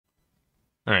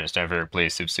Alright, it's time for our play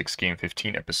Civ 6 Game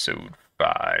 15, Episode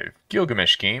 5.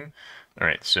 Gilgamesh game.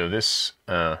 Alright, so this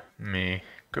may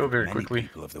go very Many quickly.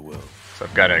 people of the world. So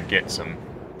I've got to get some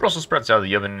Brussels sprouts out of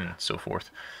the oven and so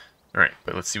forth. Alright,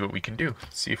 but let's see what we can do.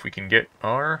 Let's see if we can get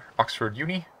our Oxford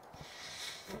Uni.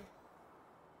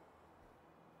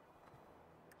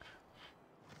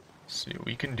 See what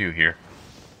we can do here.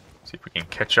 See if we can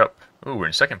catch up. Oh, we're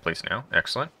in second place now.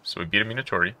 Excellent. So we beat a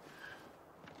Minatori.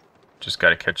 Just got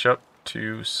to catch up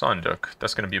to Sonduk.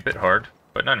 That's going to be a bit hard,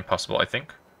 but not impossible, I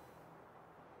think.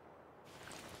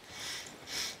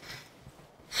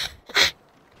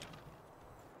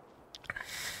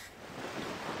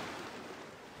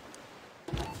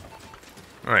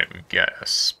 Alright, we've got a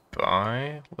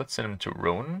spy. Let's send him to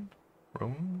Roan.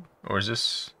 Roan? Or is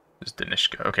this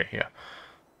Danishka? Okay, yeah.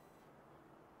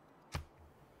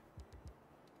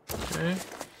 Okay.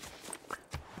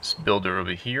 This builder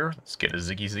over here. Let's get a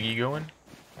ziggy going.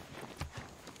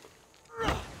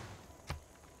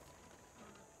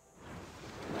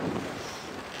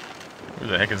 Who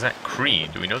the heck is that? Cree.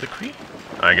 Do we know the Cree?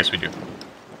 I guess we do.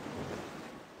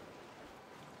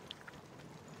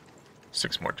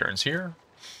 6 more turns here.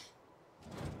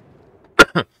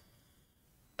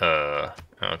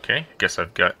 Okay. Guess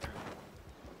I've got...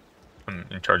 I'm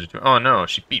in charge of doing... Oh no,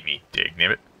 she beat me. Dig,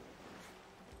 nabbit.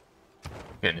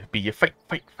 Gonna be a fight.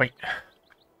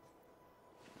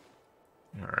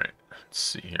 Alright, let's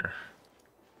see here.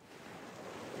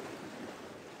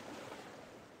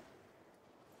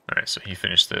 Alright, so he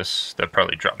finished this. That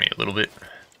probably dropped me a little bit.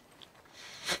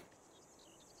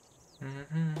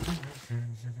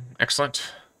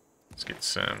 Excellent. Let's get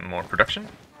some more production.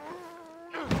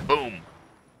 Boom!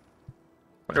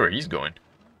 Wonder where he's going.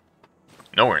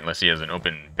 Nowhere, unless he has an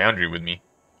open boundary with me.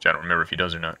 Which I don't remember if he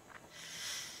does or not.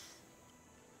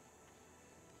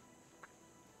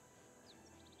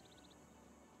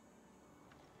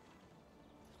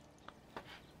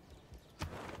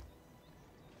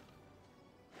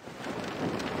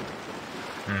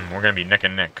 We're gonna be neck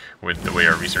and neck with the way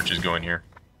our research is going here.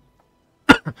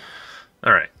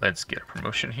 Alright, let's get a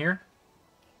promotion here.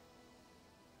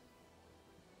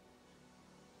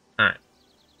 Alright.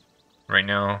 Right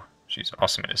now, she's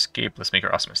awesome at escape. Let's make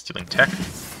her awesome at stealing tech.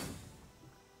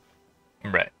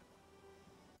 Right.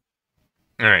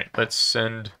 Alright, let's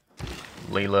send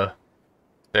Layla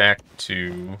back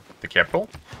to the capital.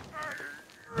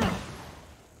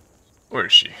 Where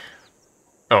is she?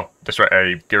 Oh, that's right,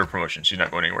 I gave her promotion. She's not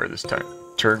going anywhere this time.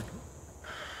 Turn.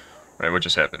 Right, what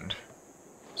just happened?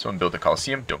 Someone built a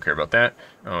Coliseum. Don't care about that.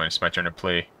 Oh, and it's my turn to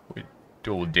play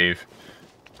duel with Dave.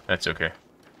 That's okay.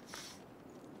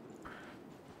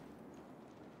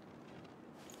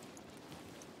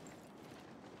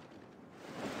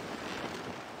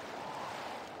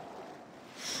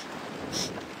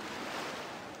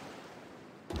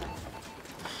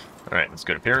 Alright, let's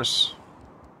go to Paris.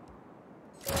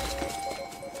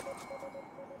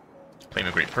 Claim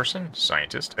a great person.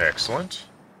 Scientist. Excellent.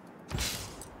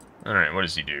 Alright, what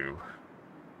does he do?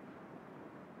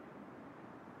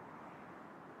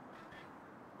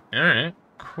 Alright,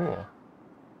 cool.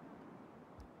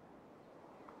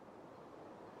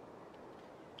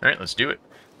 Alright, let's do it.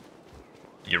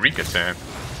 Eureka time.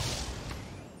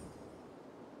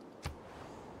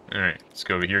 Alright, let's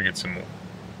go over here and get some more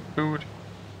food.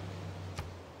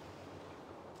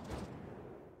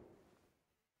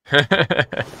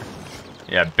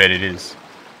 Yeah, I bet it is.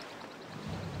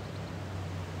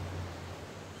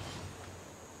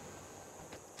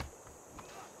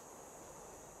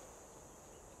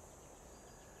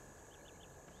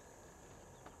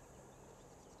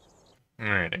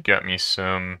 Alright, I got me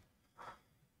some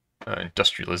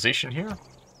industrialization here.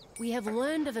 We have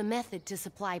learned of a method to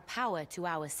supply power to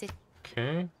our city.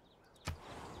 Okay.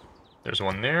 There's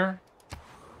one there.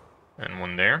 And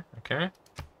one there. Okay.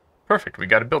 Perfect, we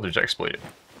got a builder's exploited.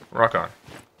 Rock on.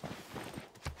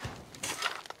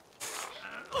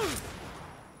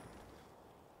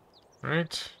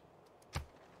 Alright.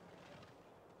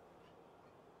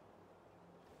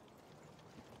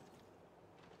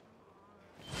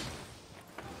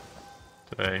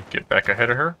 Did I get back ahead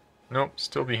of her? Nope,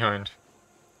 still behind.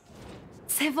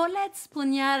 Se volet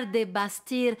spugnar de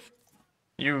bastir.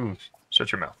 You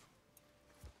shut your mouth.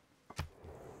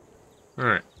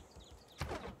 Alright.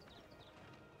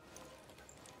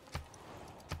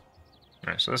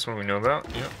 Alright, so this one we know about.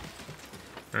 Yep.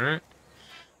 Alright.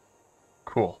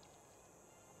 Cool.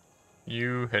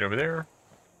 You head over there.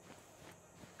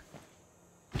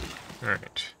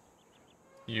 Alright.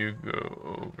 You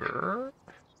go over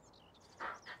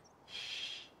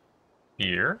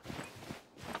here.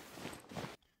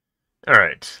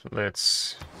 Alright,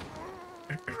 let's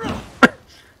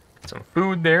some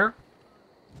food there.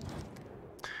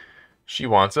 She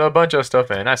wants a bunch of stuff,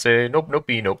 and I say, nope, nope,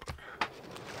 nope.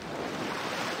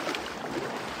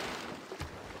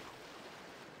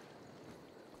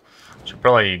 Should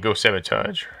probably go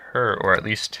sabotage her, or at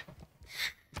least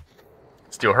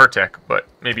steal her tech, but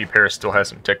maybe Paris still has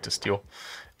some tech to steal.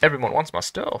 Everyone wants my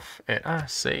stuff, and I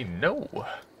say no.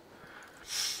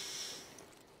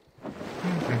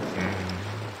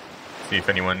 See if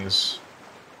anyone's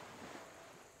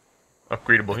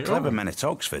upgradable here. Clever men at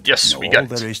Oxford yes, know we got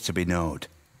all there is to be knowed,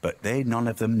 but they none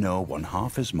of them know one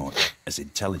half as much as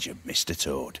intelligent Mr.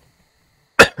 Toad.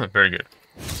 Very good.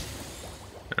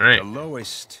 All right. The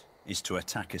lowest is to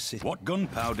attack a city. What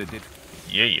gunpowder did...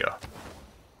 Yeah.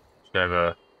 Should have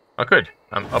a... Oh, good.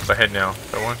 I'm up ahead now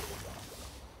by one.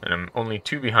 And I'm only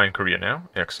 2 behind Korea now.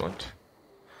 Excellent.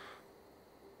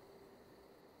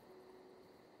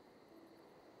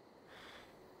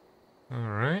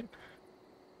 Alright.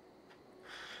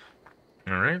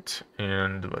 Alright,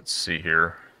 and let's see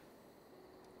here.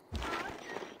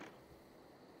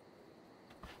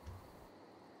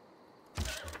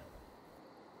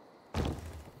 Can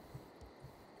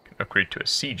upgrade to a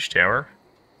siege tower.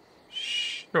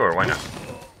 Sure, why not?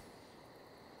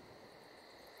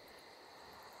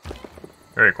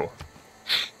 Very cool.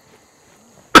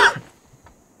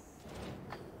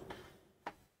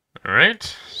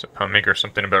 Alright, so I'll make her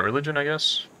something about religion, I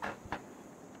guess.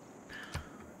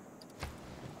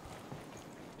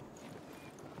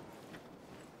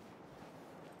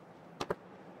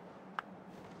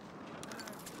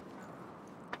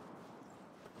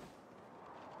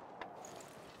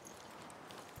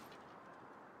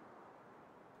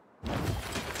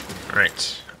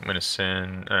 Alright, I'm gonna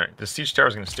send... Alright, the siege tower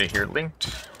is gonna stay here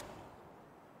linked.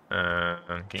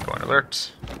 Can go on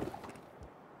alert.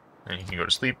 And he can go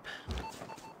to sleep.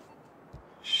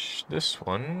 This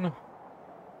one...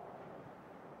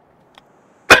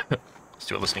 Let's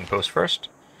do a listening post first.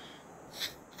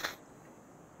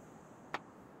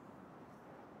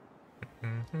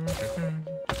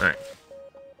 Alright.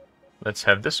 Let's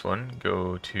have this one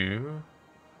go to...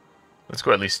 Let's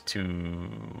go at least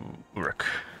to Uruk.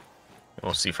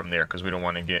 We'll see from there, because we don't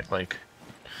want to get, like,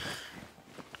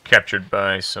 captured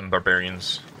by some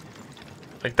barbarians.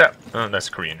 Like that. Oh, that's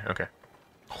Korean. Okay.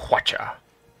 Hwacha.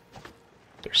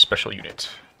 Their special unit.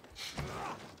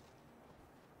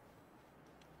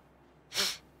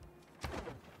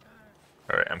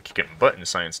 Alright, I'm kicking butt in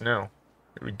science now.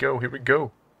 Here we go, here we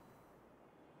go.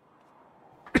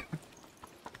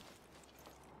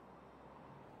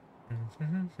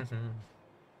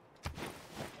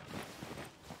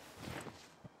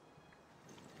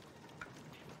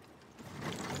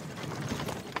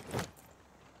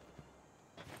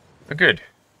 Good.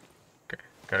 Okay,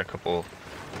 got a couple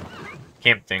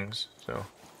camp things, so...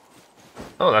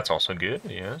 Oh, that's also good,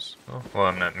 yes. Oh, well,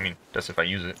 I'm not, I mean, that's if I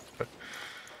use it, but...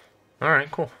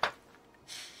 Alright, cool.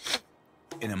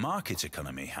 In a market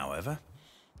economy, however,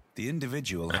 the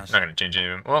individual has... Not gonna change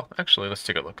anything. Well, actually, let's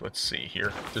take a look. Let's see here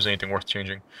if there's anything worth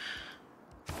changing.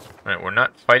 Alright, we're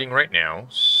not fighting right now,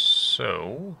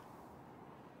 so...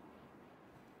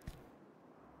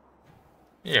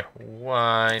 Yeah,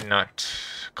 why not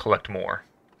collect more?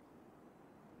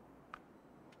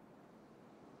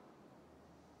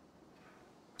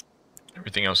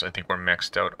 Everything else, I think we're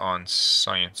maxed out on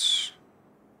science.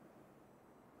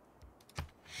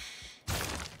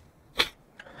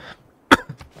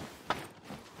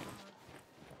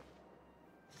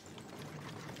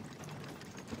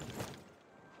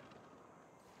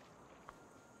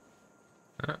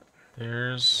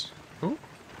 There's... Ooh,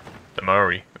 the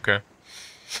Maori, okay.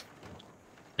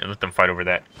 Yeah, let them fight over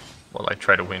that while I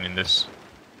try to win in this.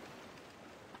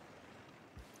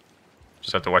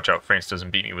 Just have to watch out France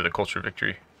doesn't beat me with a culture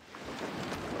victory.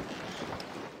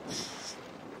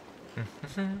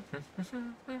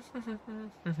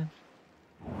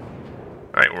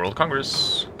 Alright, World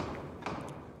Congress.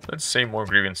 Let's say more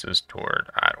grievances toward,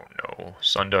 I don't know,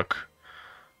 Sunduk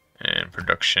and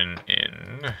production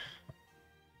in...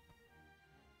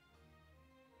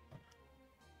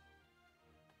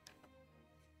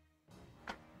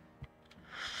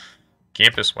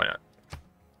 Campus, why not?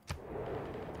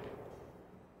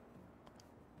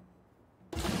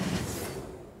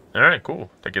 Alright,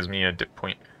 cool. That gives me a dip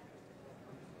point.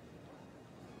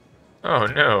 Oh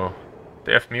no.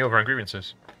 They effed me over on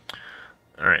grievances.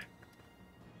 Alright.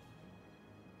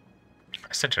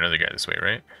 I sent another guy this way,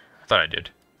 right? I thought I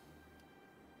did.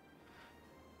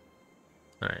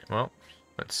 Alright, well,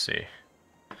 let's see.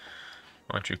 Why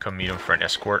don't you come meet him for an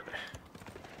escort?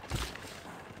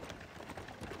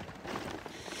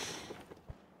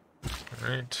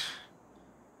 Alright.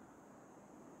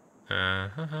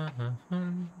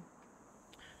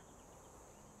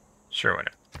 Sure, why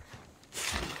not?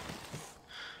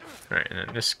 Alright, and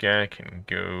then this guy can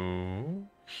go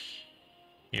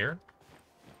here.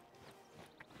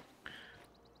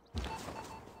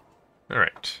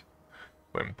 Alright.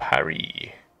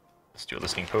 Wempari. Let's do a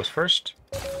listening post first.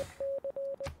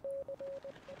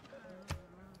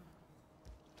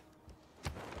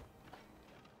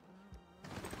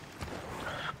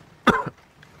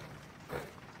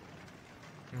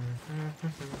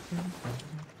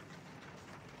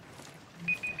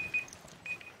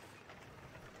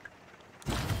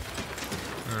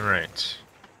 Alright.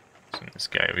 Send this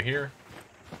guy over here.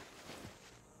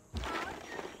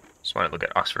 Just want to look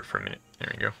at Oxford for a minute.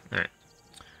 There we go. Alright.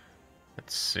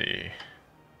 Let's see.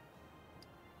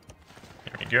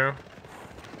 There we go.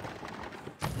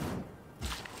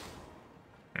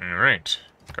 Alright.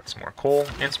 Got some more coal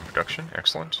and some production.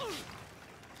 Excellent.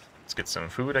 Let's get some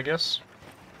food, I guess.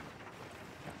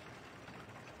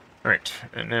 Alright,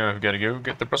 and now I've got to go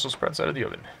get the Brussels sprouts out of the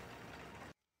oven.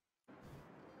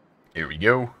 Here we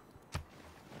go.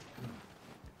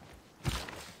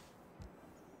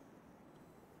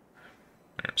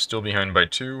 I'm still behind by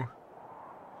 2.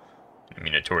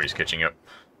 Minatori's catching up.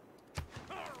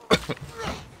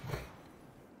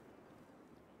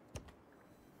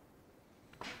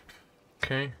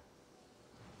 Okay.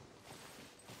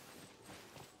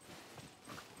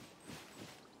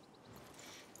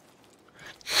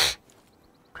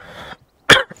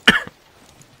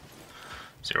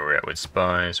 So where we're at with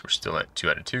spies, we're still at 2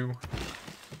 out of 2.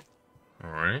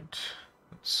 Alright,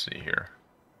 let's see here.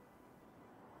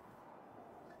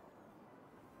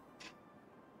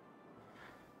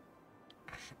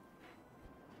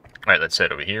 Alright, let's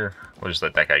head over here. We'll just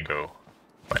let that guy go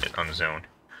fight it on his own.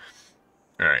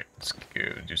 Alright, let's go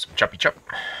do some choppy chop.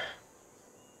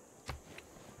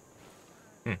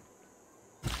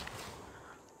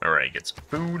 Alright, get some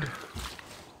food.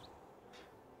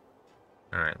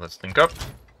 Alright, let's link up.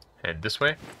 Head this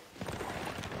way.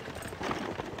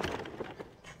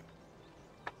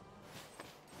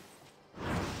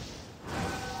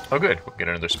 Oh good, we'll get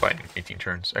another spy in 18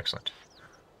 turns. Excellent.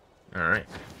 Alright.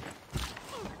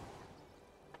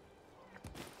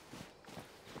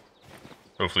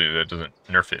 Hopefully that doesn't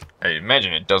nerf it. I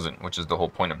imagine it doesn't, which is the whole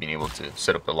point of being able to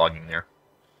set up the logging there.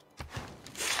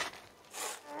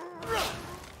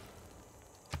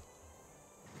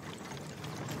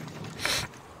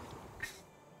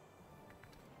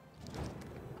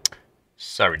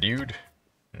 Sorry, dude.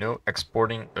 No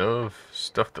exporting of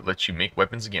stuff that lets you make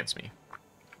weapons against me.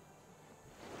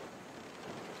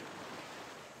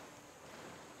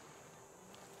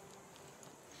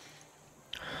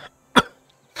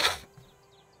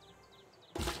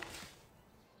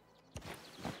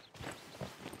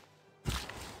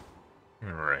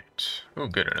 Alright. Oh,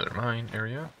 good, another mine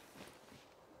area.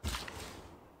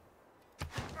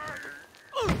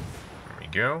 There we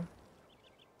go.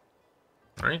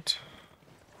 Alright.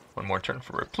 One more turn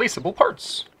for replaceable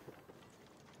parts.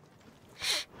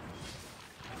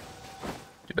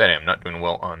 Too bad I'm not doing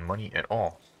well on money at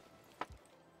all.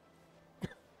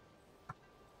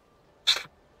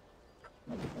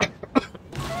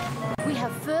 We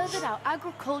have furthered our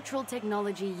agricultural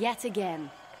technology yet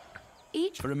again.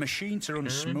 Each For a machine to run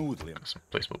smoothly. Some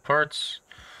replaceable parts.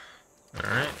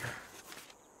 Alright.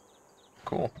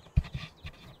 Cool.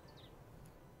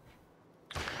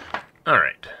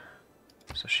 Alright.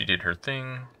 So she did her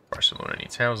thing. Barcelona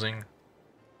needs housing.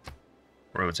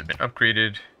 Roads have been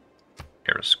upgraded.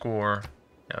 Era score.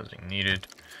 Housing needed.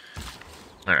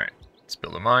 Alright. Let's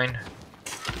build a mine.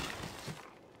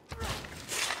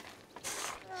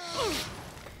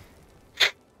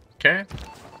 Okay.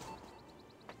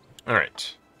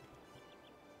 Alright.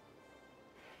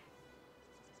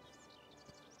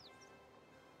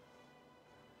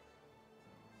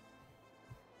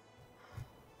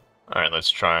 Alright, let's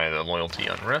try the loyalty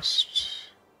unrest.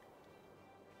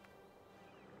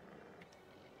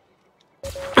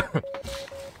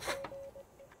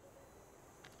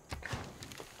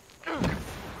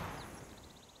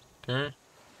 Okay.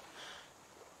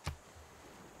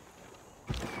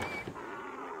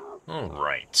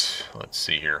 Alright, let's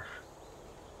see here.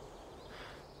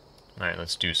 Alright,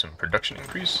 let's do some production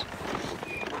increase.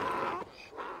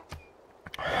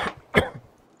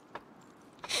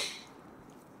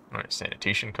 Alright,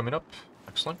 sanitation coming up.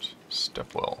 Excellent.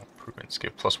 Stepwell improvements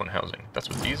give +1 housing. That's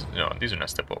what these... No, these are not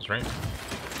stepwells, right?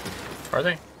 Are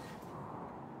they?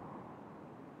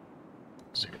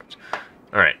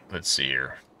 Alright, let's see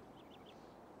here.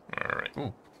 Alright,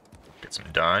 ooh. Get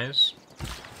some dyes.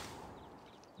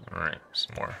 Alright,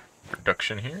 some more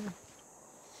production here.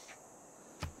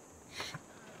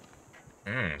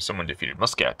 Someone defeated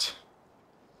Muscat.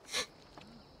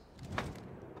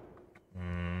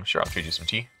 Sure, I'll trade you some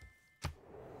tea.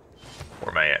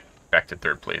 Where am I at? Back to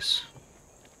 3rd place.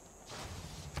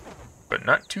 But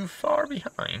not too far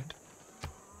behind.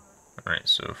 Alright,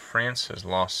 so France has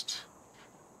lost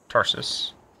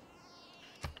Tarsus.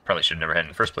 Probably should have never had in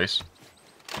the first place.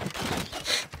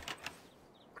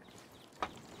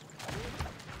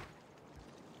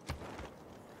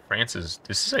 France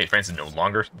is no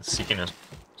longer seeking a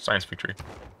science victory.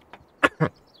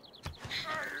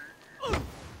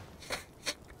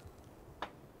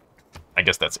 I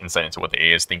guess that's insight into what the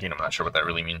A is thinking. I'm not sure what that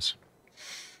really means.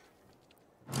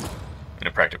 In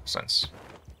a practical sense.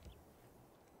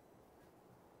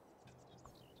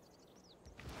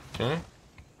 Okay.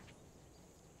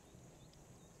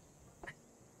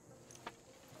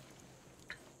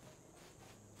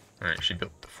 Alright, she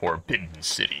built the Forbidden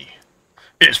City.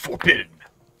 It is forbidden!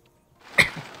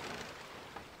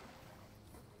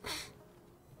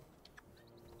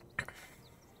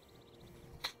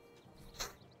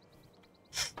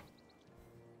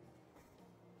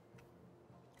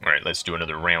 Alright, let's do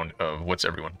another round of what's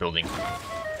everyone building.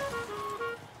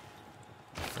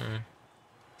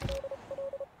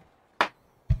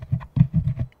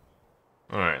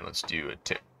 Alright, let's do a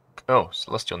tick. Oh,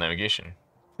 Celestial Navigation.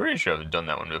 Pretty sure I've done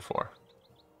that one before.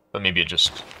 But maybe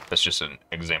that's just an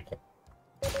example.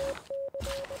 Alright,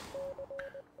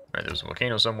 there's a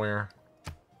volcano somewhere.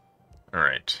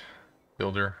 Alright.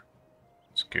 Builder.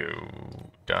 Let's go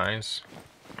dies.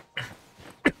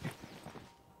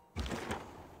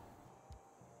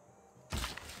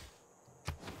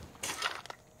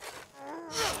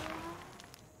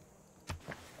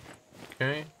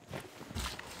 Okay.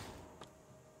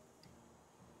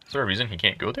 Is there a reason he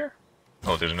can't go there?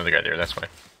 Oh, there's another guy there, that's why.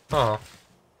 Oh.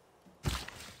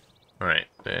 Alright,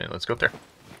 then let's go up there.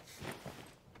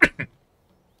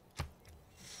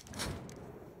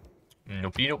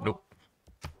 Nope, nope, nope.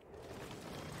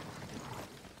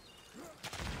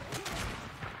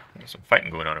 There's some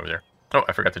fighting going on over there. Oh,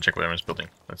 I forgot to check what everyone's building.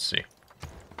 Let's see.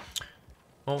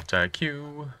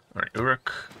 Multi-Q. Alright,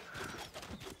 Uruk.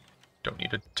 Don't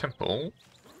need a temple.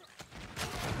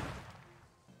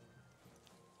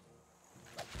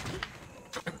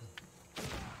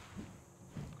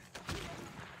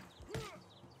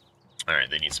 Alright,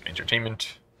 they need some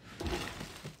entertainment.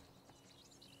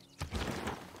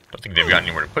 Don't think they've got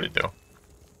anywhere to put it, though.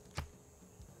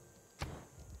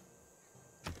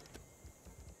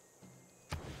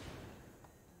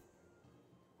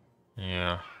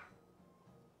 Yeah.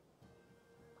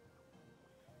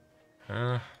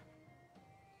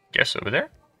 Guess over there?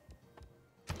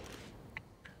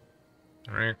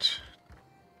 Alright.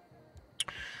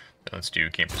 Let's do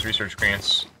campus research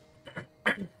grants.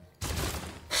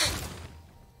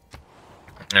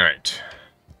 Alright.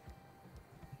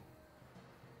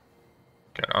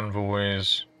 Got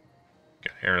envoys.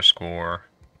 Got era score.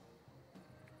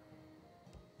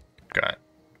 Got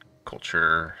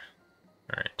culture.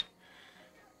 Alright.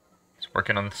 It's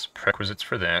working on the prerequisites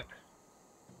for that.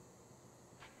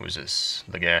 Who's this?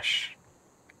 Lagash.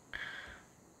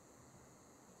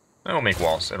 That'll make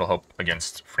walls. It'll help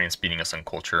against France beating us on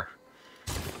culture.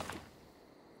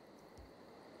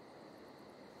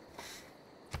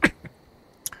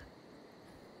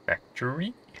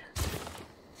 Factory.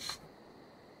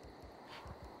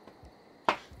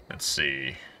 Let's see.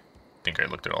 I think I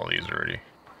looked at all these already.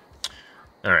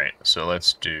 Alright, so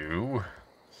let's do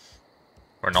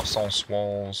Renaissance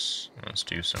walls. Let's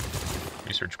do some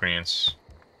research grants.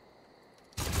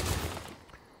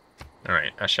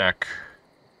 Alright, Ashak.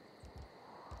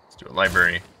 Let's do a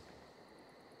library.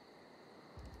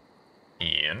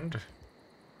 And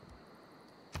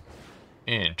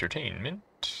entertainment.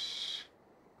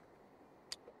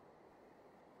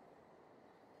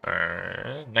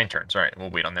 9 turns. Alright, we'll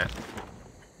wait on that.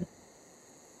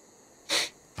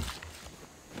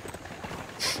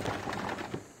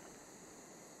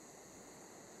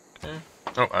 Okay.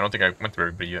 Oh, I don't think I went through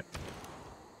everybody yet.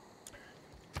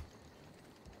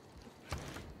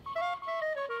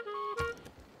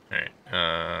 Alright,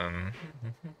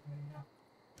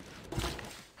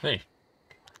 hey, I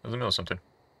was in the middle of something.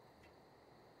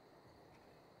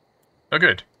 Oh,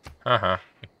 good. Haha,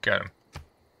 got him.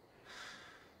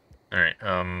 Alright,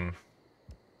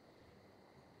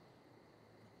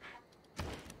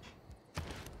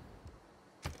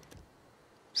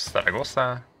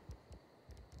 Zaragoza.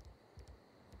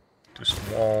 Do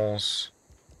some walls.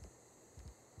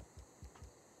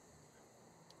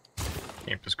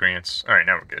 Campus grants. Alright,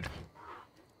 now we're good.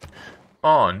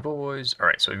 On, boys.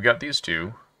 Alright, so we've got these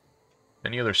two.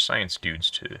 Any other science dudes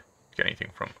to... get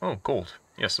anything from... Oh, gold.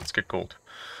 Yes, let's get gold.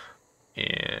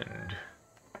 And...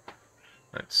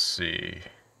 let's see...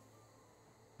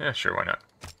 yeah, sure, why not?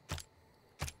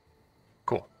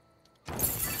 Cool.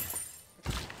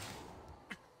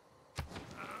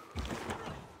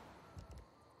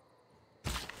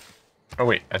 Oh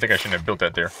wait, I think I shouldn't have built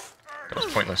that there. That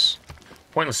was pointless.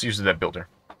 Pointless use of that builder.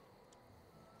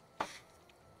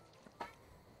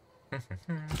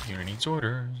 Here needs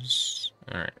orders.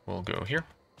 Alright, we'll go here.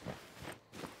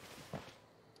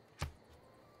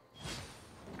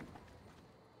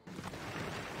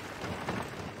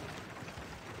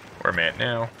 Where am I at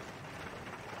now?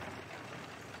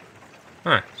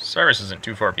 Huh, Cyrus isn't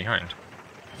too far behind.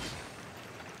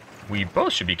 We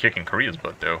both should be kicking Korea's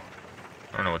butt, though.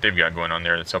 I don't know what they've got going on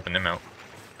there that's helping them out.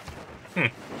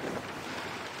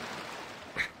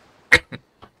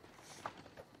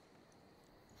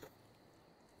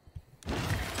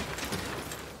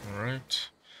 Alright.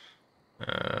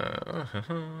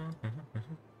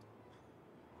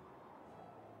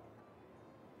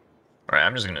 Alright,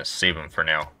 I'm just gonna save them for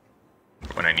now.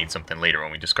 For when I need something later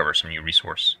when we discover some new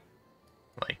resource.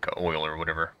 Like oil or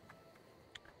whatever.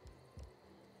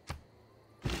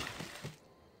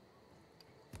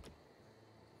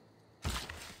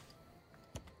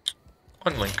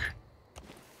 Unlink.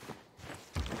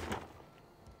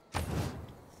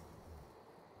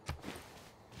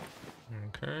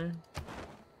 Okay.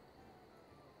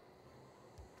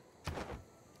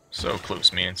 So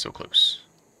close, man. So close.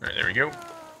 Alright, there we go.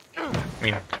 I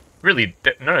mean, really,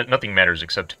 nothing matters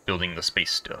except building the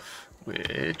space stuff.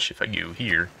 Which, if I go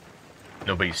here,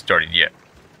 nobody's started yet.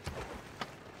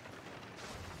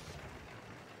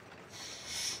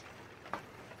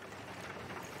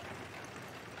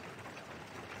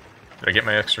 Did I get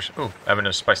my extra... oh, I have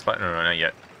enough spice slot? No, not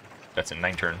yet. That's in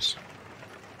 9 turns.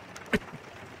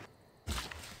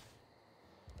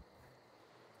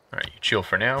 Alright, you chill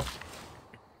for now.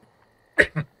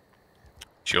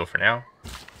 Chill for now.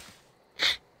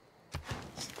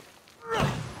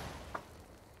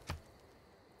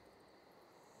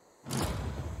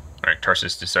 Alright,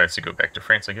 Tarsus decides to go back to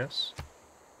France, I guess.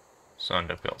 So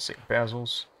end up at St.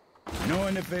 Basil's. No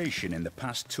innovation in the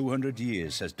past 200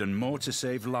 years has done more to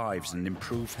save lives and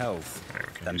improve health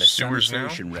than the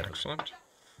sanitation record. Excellent.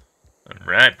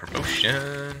 Alright,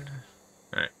 promotion.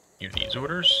 Alright, you need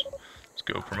orders. Let's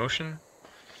go promotion.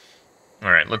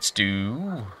 Alright, let's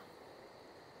do...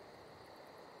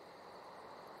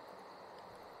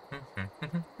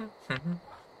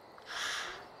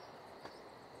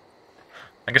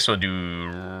 I guess we'll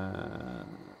do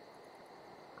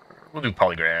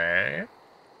polygraph.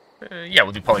 Yeah,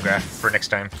 we'll do polygraph for next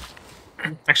time.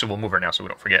 Actually, we'll move her now so we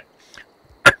don't forget.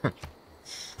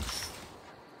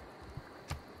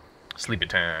 Sleepy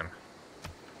time.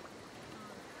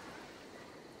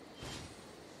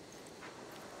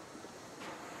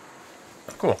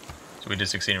 Cool. So we did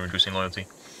succeed in reducing loyalty.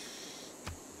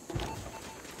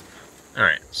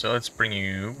 Alright, so let's bring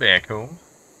you back home.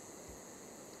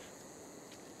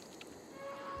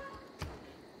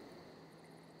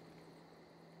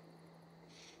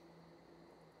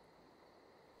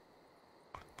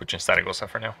 Put you in Saragossa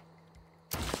for now.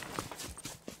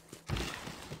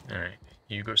 Alright,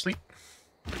 you go to sleep.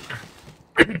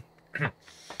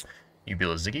 You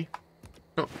build a Ziggy.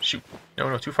 Oh, shoot.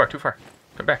 No, too far, too far.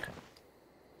 Come back.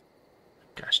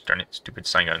 Gosh darn it, stupid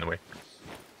sign got in the way.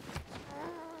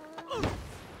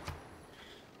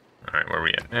 Alright, where are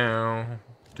we at now?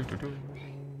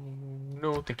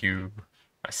 No, thank you.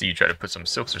 I see you try to put some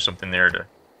silks or something there to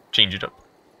change it up.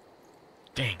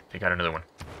 Dang, they got another one.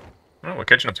 Oh, we're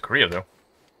catching up to Korea, though.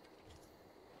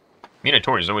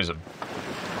 Minatori is always a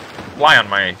fly on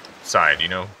my side, you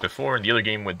know? Before in the other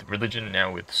game with religion,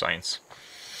 now with science.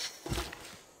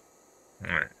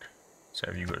 Alright. Let's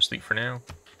have you go to sleep for now.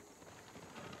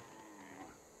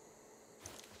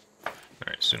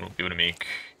 Alright, soon we'll be able to make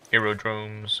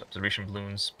aerodromes, observation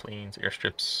balloons, planes,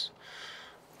 airstrips.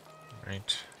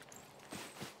 Alright.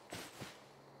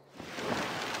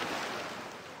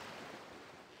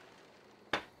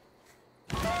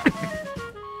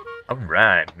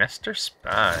 Alright, Master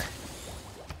Spy.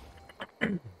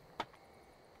 Let's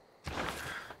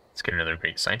get another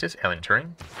great scientist, Alan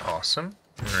Turing. Awesome.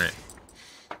 Alright.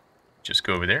 Just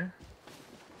go over there.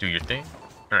 Do your thing.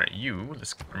 Alright,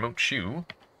 let's promote you.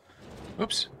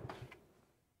 Oops.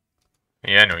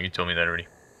 Yeah, I know, you told me that already.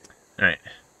 Alright.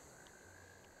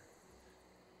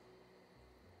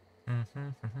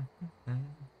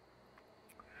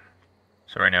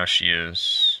 So right now she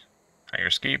is higher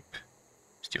escape,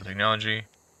 steel technology.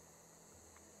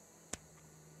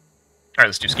 Alright,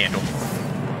 let's do Scandal.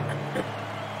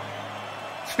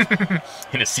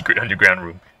 In a secret underground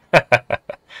room.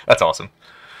 That's awesome.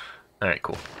 Alright,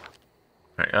 cool.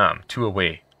 Alright, 2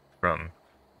 away from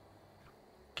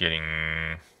getting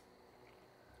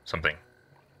something.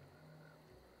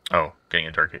 Oh, getting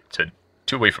a dark age. So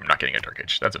 2 away from not getting a dark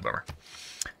age. That's a bummer.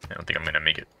 I don't think I'm gonna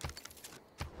make it.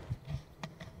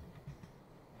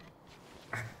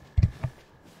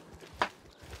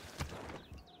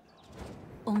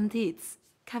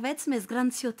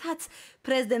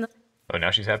 Oh,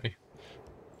 now she's happy?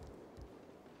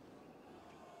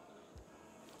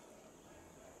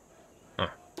 Huh.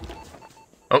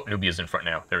 Oh, Nubia's in front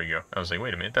now. There we go. I was like,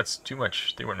 wait a minute, that's too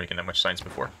much. They weren't making that much science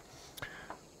before.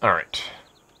 Alright.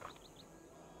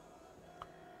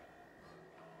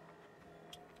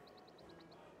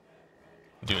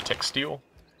 Do a textile.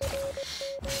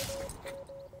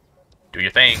 Do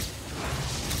your thing.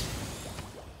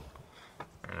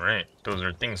 Alright, those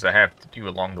are things I have to do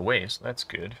along the way, so that's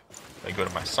good. I go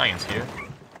to my science here.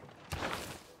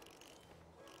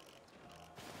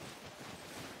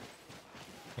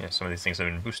 Yeah, some of these things have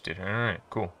been boosted. Alright,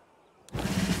 cool.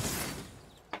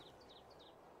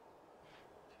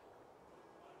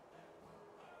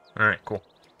 Alright, cool.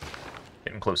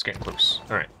 Getting close, getting close.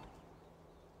 Alright.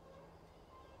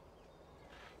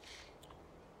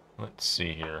 Let's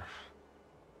see here.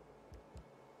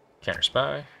 Counter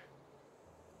spy.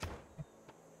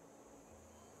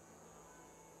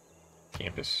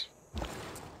 Campus.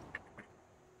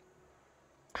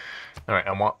 Alright,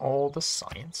 I want all the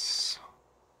science.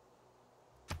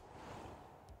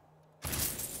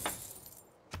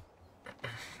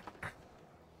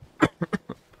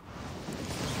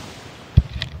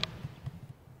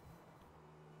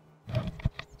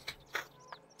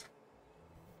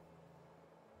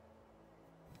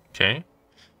 Okay.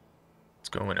 What's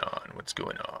going on? What's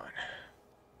going on?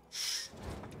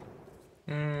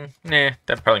 Nah,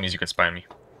 that probably means you can spy on me.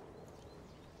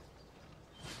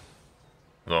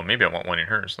 Well, maybe I want one in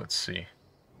hers. Let's see.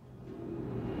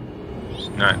 It's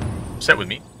not set with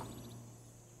me.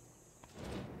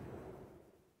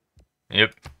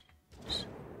 Yep.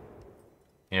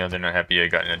 Yeah, they're not happy I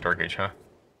got in a dark age, huh?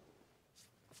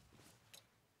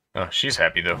 Oh, she's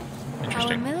happy though.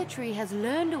 Interesting. Our military has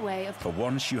learned a way of... For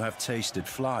once you have tasted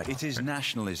flight, it is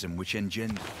nationalism which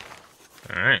engenders...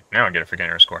 Alright, now I get a freaking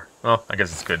error score. Well, I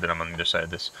guess it's good that I'm on the other side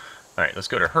of this. Alright, let's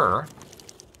go to her.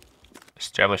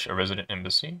 Establish a resident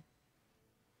embassy.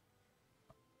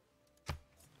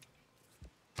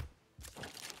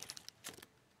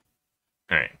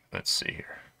 Alright, let's see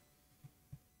here.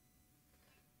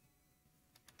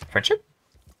 Friendship?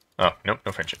 Oh, nope,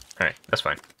 no friendship. Alright, that's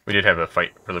fine. We did have a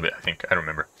fight for a little bit, I think. I don't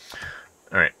remember.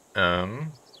 Alright,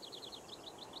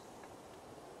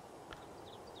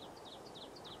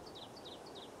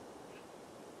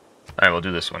 Alright, we'll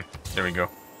do this one. There we go.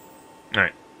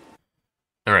 Alright.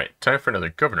 Alright, time for another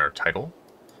governor title.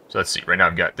 So let's see. Right now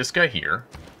I've got this guy here.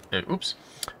 Oops.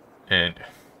 And...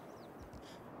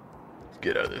 let's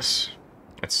get out of this.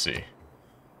 Let's see.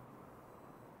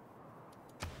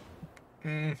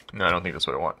 No, I don't think that's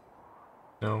what I want.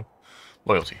 No.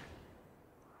 Loyalty.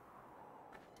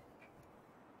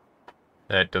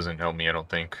 That doesn't help me, I don't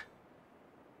think.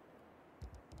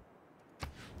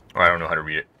 Or I don't know how to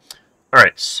read it.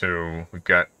 Alright, so we've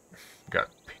got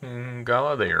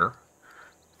Pingala there.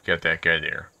 We've got that guy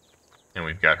there. And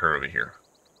we've got her over here.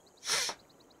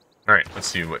 Alright, let's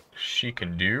see what she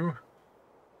can do.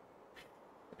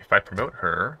 If I promote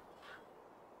her...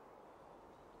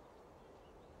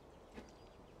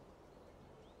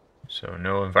 so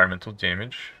no environmental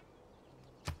damage.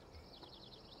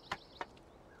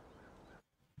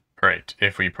 Alright,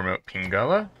 if we promote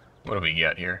Pingala, what do we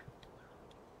got here?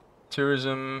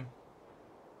 Tourism,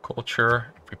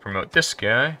 culture. If we promote this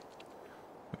guy,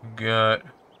 we've got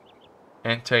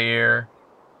anti-air,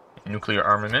 nuclear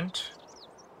armament.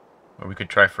 Or we could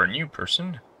try for a new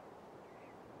person.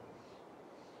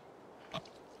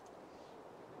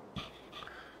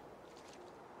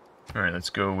 Alright, let's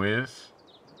go with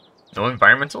no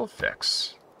environmental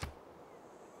effects.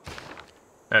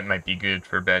 That might be good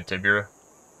for bad Tibira.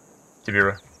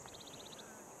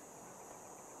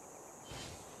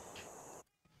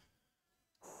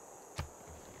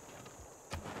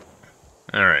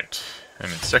 Alright. I'm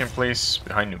in second place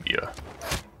behind Nubia.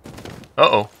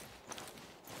 Uh-oh.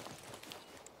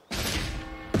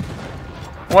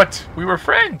 What? We were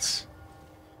friends!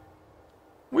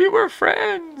 We were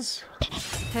friends!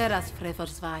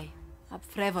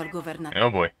 Oh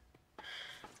boy.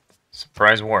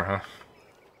 Surprise war, huh?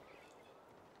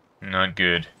 Not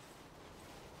good.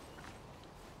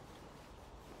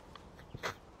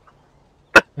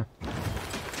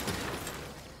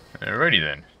 Alrighty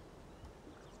then.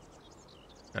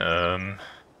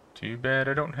 Too bad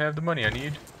I don't have the money I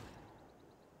need.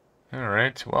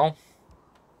 Alright, well.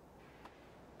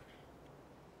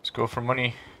 Let's go for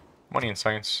money. Money and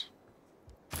science.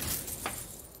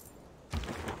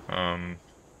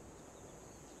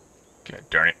 God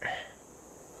darn it.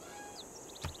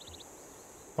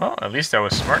 Well, at least I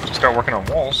was smart to start working on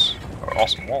walls. Or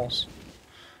awesome walls.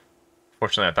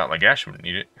 Fortunately, I thought Lagash would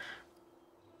need it.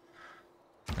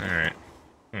 Alright.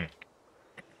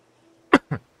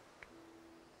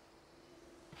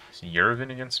 Is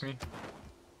Yerevan against me?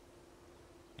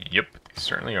 Yep, they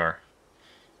certainly are.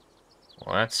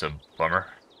 Well, that's a bummer.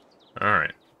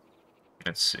 Alright.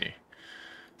 Let's see.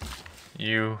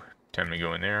 You, time to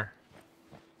go in there.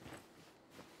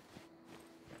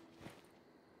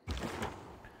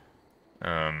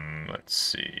 Let's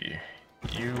see.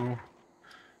 You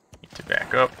need to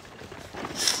back up.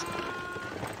 It's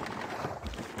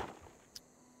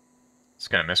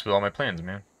gonna mess with all my plans,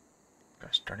 man.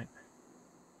 Gosh darn it.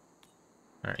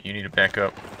 Alright, you need to back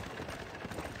up.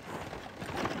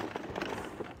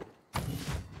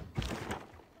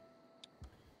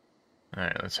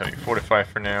 Alright, let's have you fortify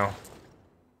for now.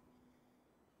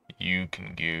 You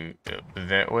can go up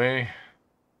that way.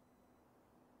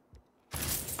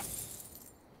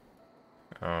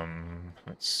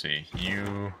 Let's see,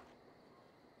 you...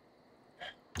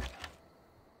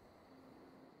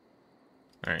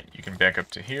 Alright, you can back up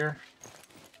to here.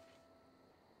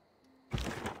 You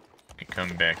can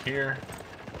come back here.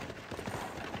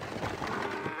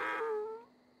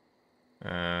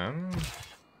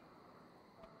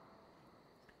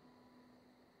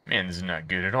 Man, this is not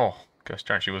good at all. Gosh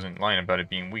darn, she wasn't lying about it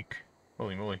being weak.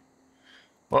 Holy moly.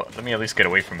 Well, let me at least get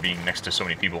away from being next to so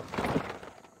many people.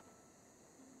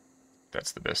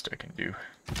 That's the best I can do.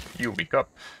 You weak up.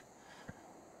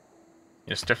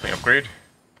 Yes, definitely upgrade.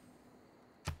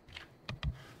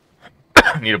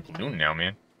 Need a balloon now,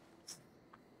 man.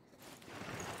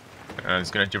 It's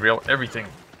gonna derail everything.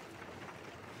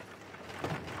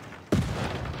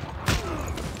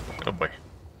 Oh boy.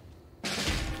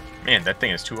 Man, that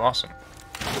thing is too awesome.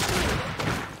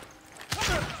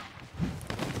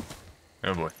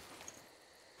 Oh boy.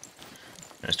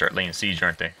 Gonna start laying siege,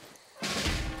 aren't they?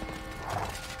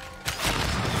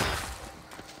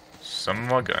 Some of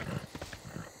my gun.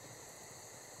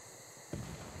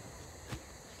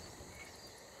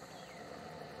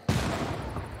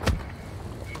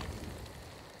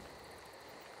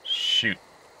 Shoot.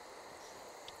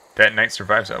 That knight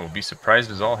survives, I will be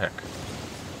surprised as all heck.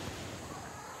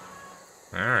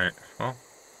 Alright, well.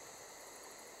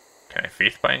 Can I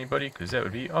faith by anybody? Because that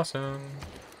would be awesome.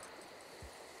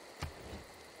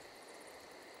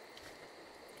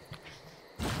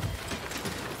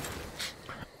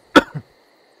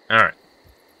 Alright.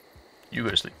 You go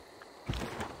to sleep.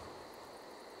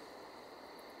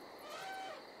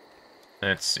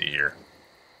 Let's see here.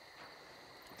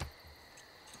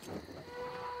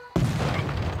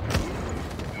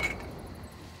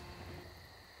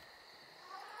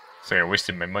 So I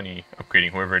wasted my money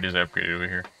upgrading whoever it is I upgraded over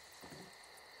here.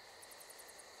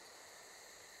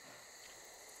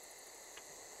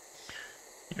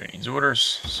 You needs orders?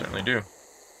 Certainly do.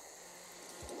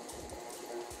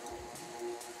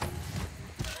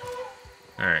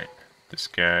 Alright, this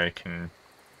guy can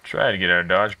try to get out of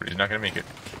dodge, but he's not going to make it.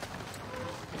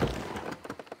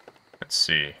 Let's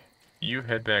see. You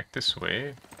head back this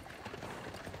way.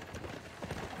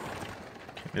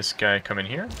 Can this guy come in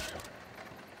here?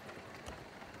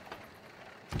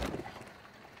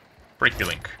 Break your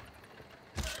link.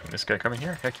 Can this guy come in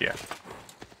here? Heck yeah.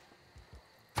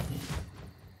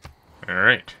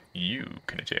 Alright, you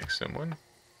can attack someone.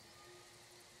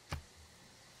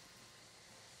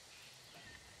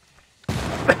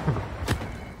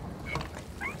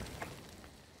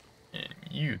 And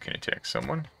you can attack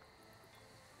someone.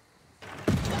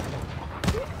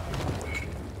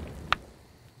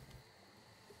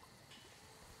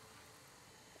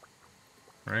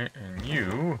 Right, and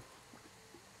you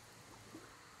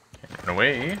can run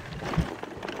away.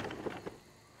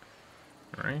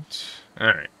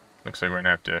 Alright. Looks like we're gonna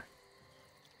have to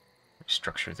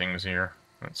restructure things here.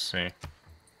 Let's see.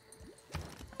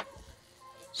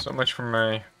 So much for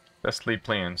my best laid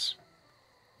plans.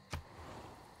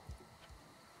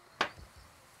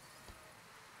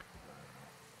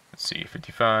 Let's see,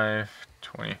 55,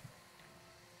 20.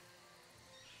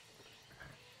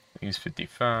 He's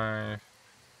 55.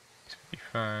 He's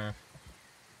 55.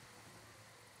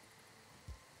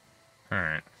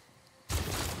 Alright.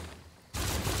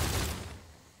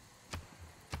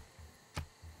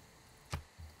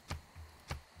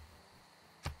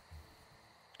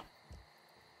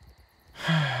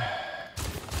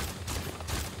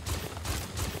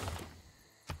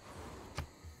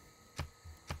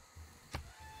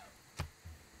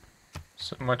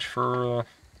 So much for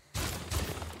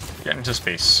getting into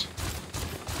space.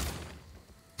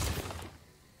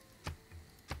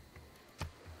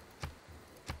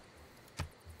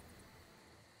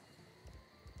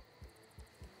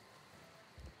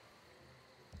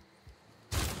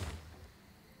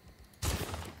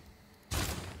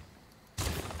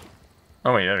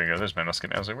 Oh wait, there we go. There's my musket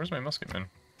man. I was like, where's my musket man?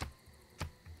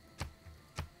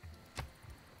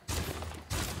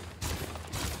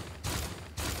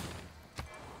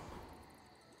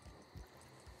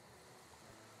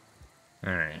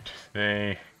 Alright,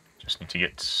 they just need to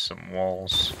get some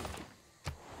walls.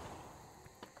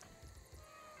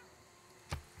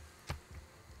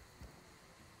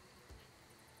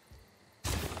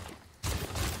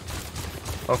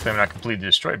 Hopefully I'm not completely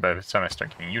destroyed by the time I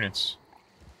start getting units.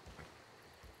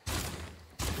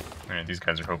 Alright, these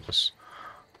guys are hopeless.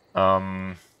 Do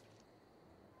I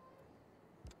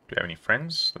have any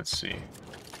friends? Let's see.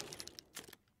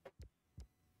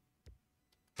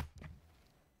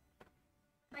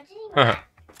 I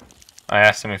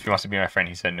asked him if he wants to be my friend.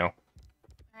 He said no.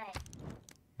 I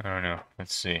don't know.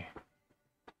 Let's see.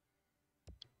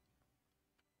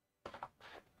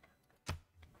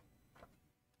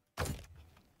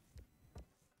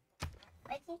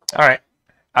 Alright.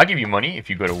 I'll give you money if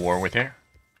you go to war with her.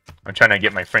 I'm trying to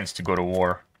get my friends to go to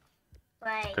war.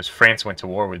 Right. Because France went to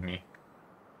war with me.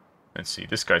 Let's see.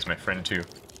 This guy's my friend too.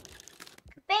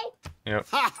 Yep.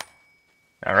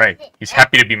 Alright. He's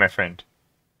happy to be my friend.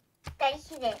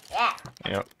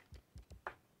 Yep.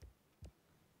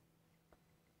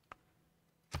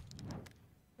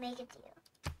 Make it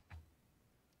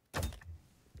deal.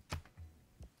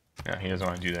 No, he doesn't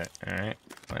want to do that. Alright.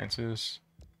 Lances.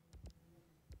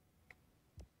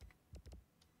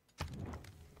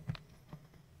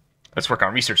 Let's work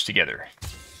on research together.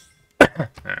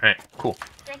 Alright, cool.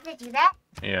 Do you like to do that?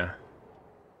 Yeah.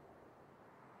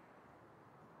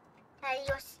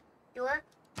 You're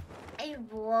a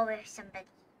war with somebody.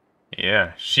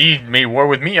 Yeah, she made war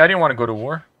with me. I didn't want to go to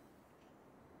war.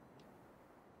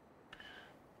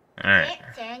 Alright.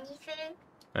 Can't say anything.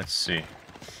 Let's see.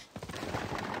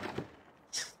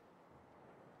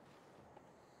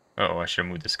 Uh oh, I should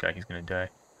have moved this guy. He's gonna die.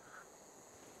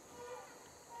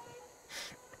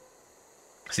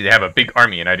 See, they have a big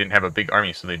army, and I didn't have a big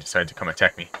army, so they decided to come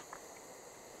attack me.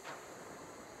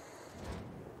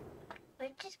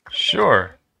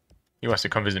 Sure. He wants to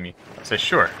come visit me. I said,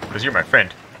 sure, because you're my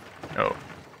friend. Oh.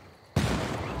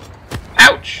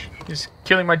 Ouch! He's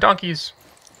killing my donkeys.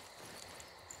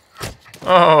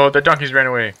 Oh, the donkeys ran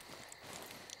away.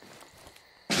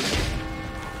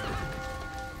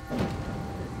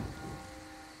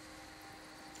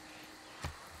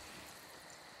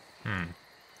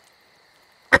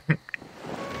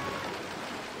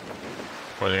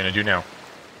 What are they gonna do now?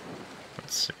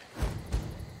 Let's see.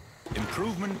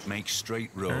 Improvement makes straight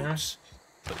roads.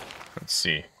 Let's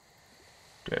see.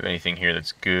 Do I have anything here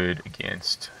that's good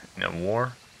against in a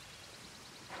war?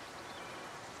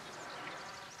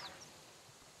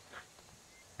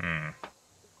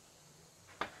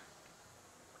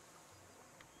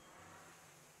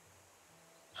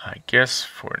 I guess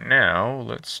for now,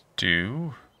 let's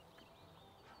do...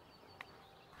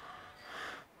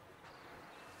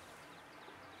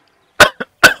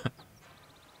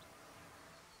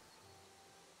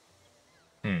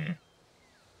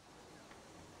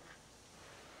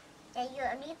 Yeah, you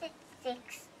only did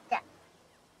 6 steps.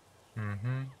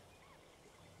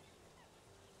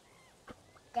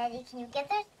 Daddy, can you get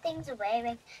those things away?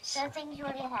 Like, those things you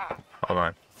already have. Hold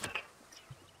on.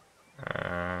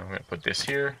 I'm gonna put this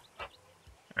here.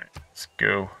 Alright, let's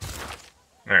go.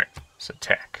 Alright, let's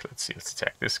attack. Let's see, let's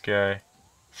attack this guy.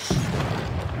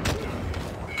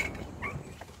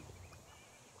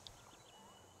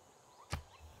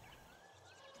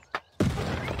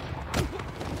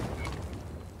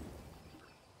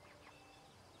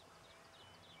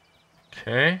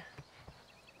 Okay.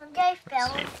 One guy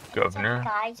fell. Let's see, governor.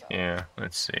 Yeah,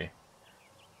 let's see.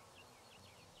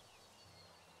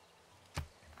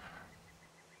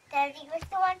 Daddy, what's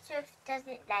the one so it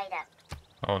doesn't light up?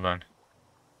 Hold on.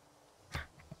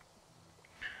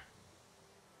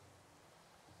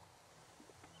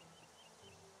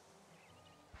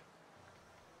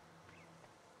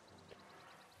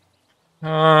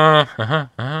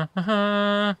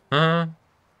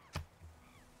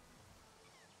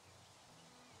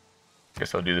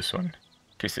 Guess I'll do this one in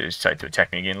case they decide to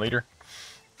attack me again later.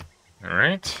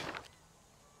 Alright.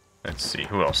 Let's see,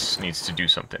 who else needs to do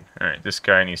something? Alright, this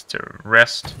guy needs to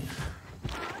rest.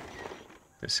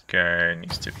 This guy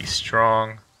needs to be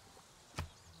strong.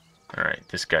 Alright,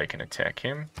 this guy can attack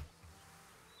him.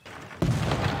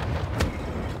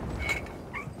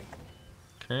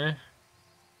 Okay.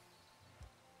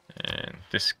 And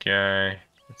this guy.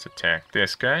 Let's attack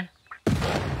this guy.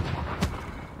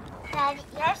 Daddy,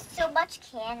 you have so much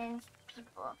cannons,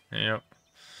 people. Yep.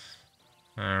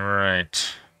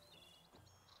 Alright.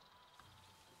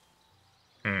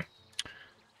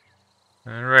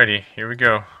 Alrighty, here we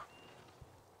go.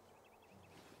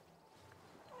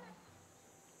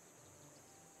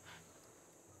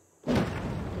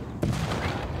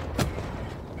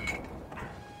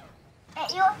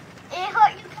 It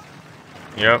hurt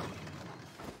you. Yep.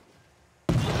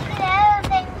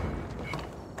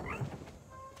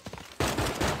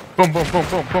 Boom, boom, boom,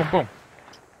 boom, boom, boom.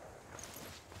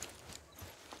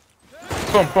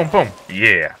 Boom, boom, boom.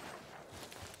 Yeah.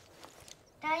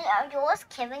 Daddy, are yours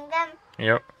killing them?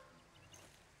 Yep.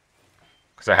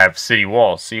 Because I have city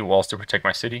walls. See, walls to protect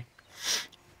my city.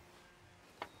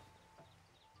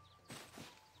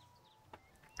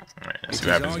 Alright, let's see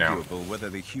what happens now. Whether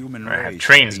the human I have race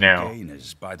trains now.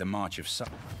 By the march of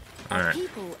Our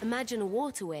people imagine a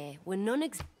waterway where none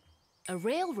exists. A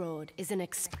railroad is an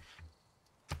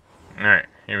Alright,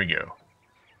 here we go.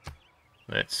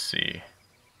 Let's see.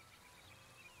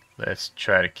 Let's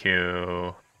try to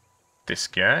kill this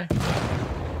guy.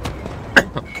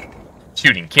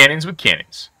 Shooting cannons with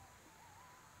cannons.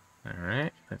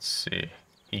 Alright, let's see.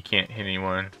 He can't hit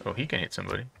anyone. Oh, he can hit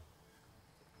somebody.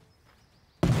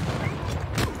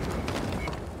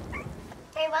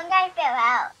 Hey, one guy fell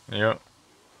out. Yep.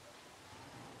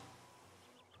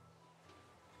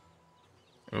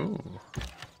 Ooh.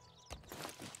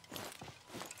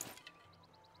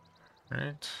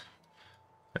 Right.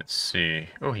 Let's see.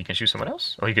 Oh, he can shoot someone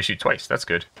else? Oh, he can shoot twice. That's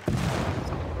good.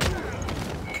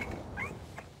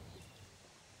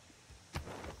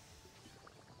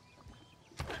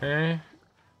 Okay.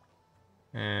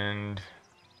 And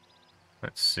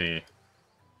let's see.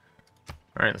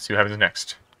 Alright, let's see what happens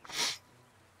next.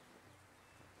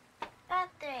 That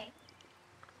thing.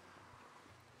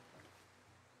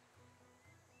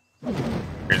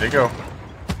 Here they go.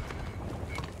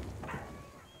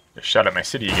 They shot at my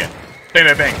city again. Bang,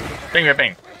 bang, bang. Bang, bang,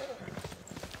 bang.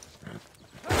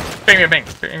 Bang, bang, bang.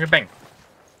 Bang, bang, bang.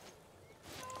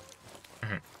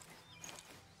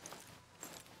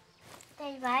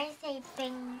 Daddy, why is they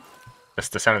bing? That's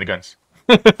the sound of the guns.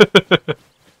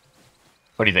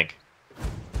 What do you think?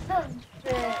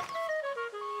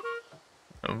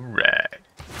 Alright.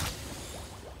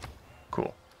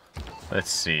 Cool. Let's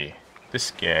see.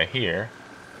 This guy here.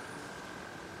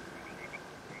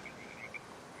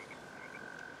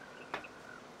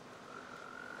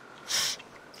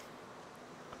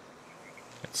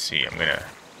 Let's see. I'm gonna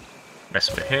mess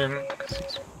with him because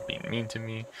he's being mean to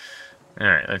me.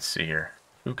 Alright, let's see here.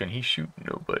 Who can he shoot?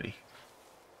 Nobody.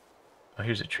 Oh,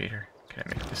 here's a traitor. Can I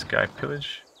make this guy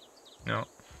pillage? No?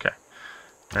 Okay.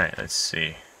 Alright, let's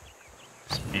see.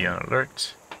 Just be on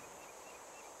alert.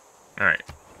 Alright.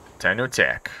 Time to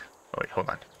attack. Oh, wait, hold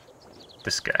on.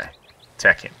 This guy.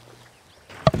 Attack him.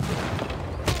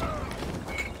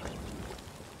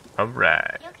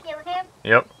 Alright. You killed him?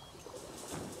 Yep.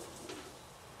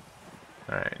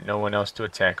 Alright, no one else to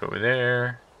attack over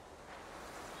there.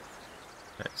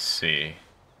 Let's see.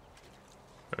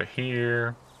 Over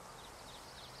here.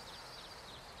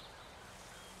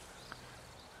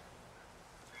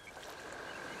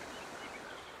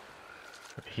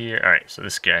 Over here. Alright, so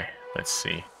this guy. Let's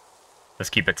see. Let's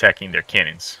keep attacking their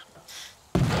cannons.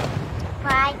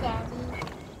 Why,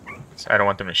 Daddy? So I don't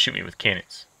want them to shoot me with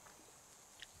cannons.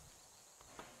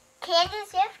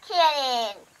 Cannons with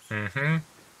cannons. Mm-hmm.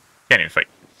 Cannon fight.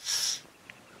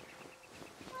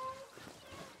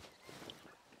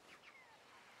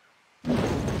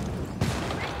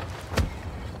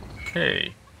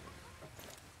 Hey.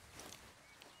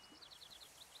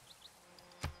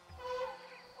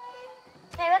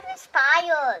 They look like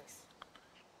fires.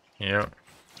 Yep.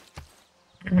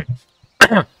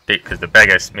 Because the bad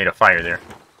guys made a fire there.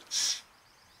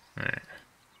 Alright.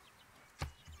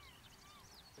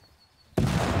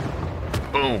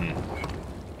 Boom.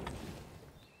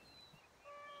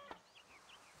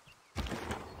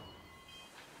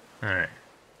 Alright.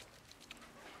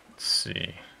 Let's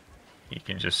see. You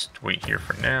can just wait here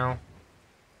for now.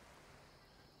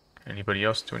 Anybody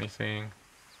else do anything?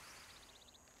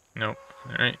 Nope.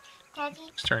 Alright. Daddy,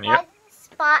 It's turn, why yep.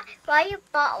 spot? Why you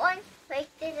bought one? Right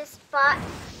there's a spot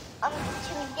to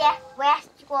the west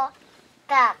wall.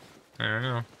 Them. I don't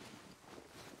know.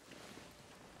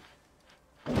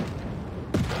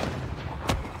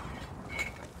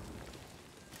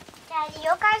 Daddy,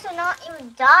 you guys are not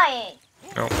even dying.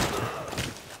 Nope.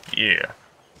 Yeah.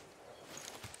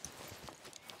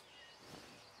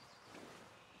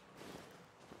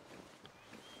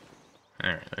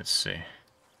 Alright, let's see.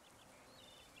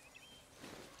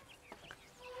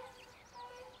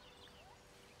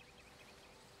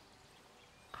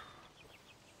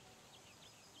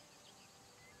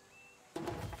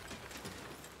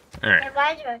 Alright.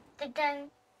 Roger.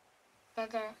 Dun-dun.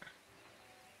 Dun-dun.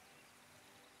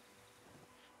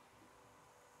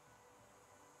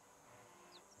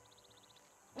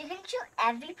 You can shoot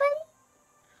everybody?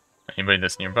 Anybody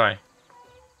that's nearby.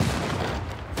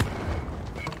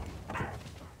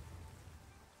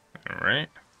 Alright.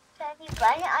 So if you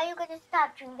run, are you gonna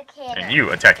stop shooting the cannon? And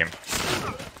you attack him.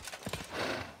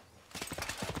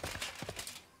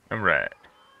 Alright.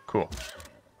 Cool.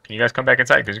 Can you guys come back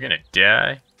inside? Because you're gonna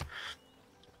die.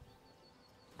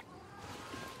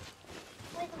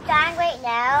 We're dying right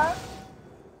now.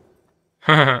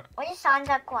 What is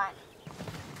Sandra want?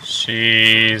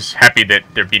 She's happy that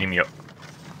they're beating me up.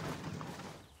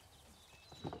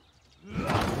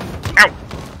 Ow!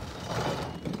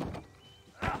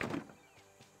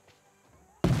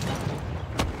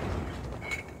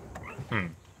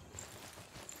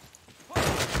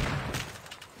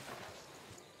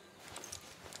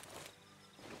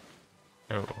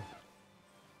 Oh.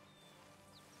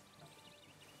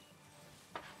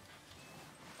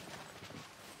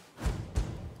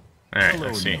 Alright,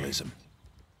 let's see. Colonialism.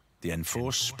 The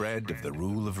enforced spread of the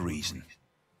rule of reason.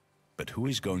 But who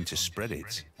is going to spread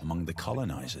it among the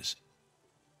colonizers?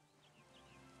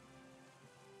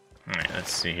 Alright,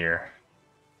 let's see here.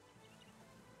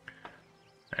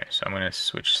 Alright, so I'm going to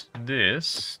switch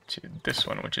this to this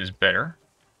one, which is better.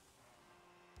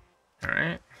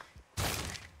 Alright.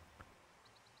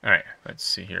 Alright, let's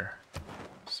see here.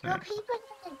 So, No, people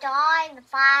need to die in the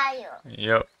fire.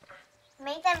 yep.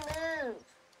 Make them move.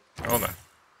 Hold on.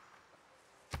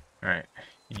 Alright.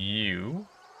 You.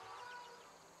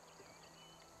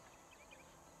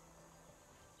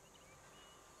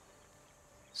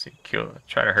 See, kill.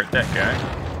 Try to hurt that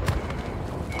guy.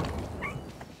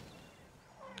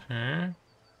 Okay.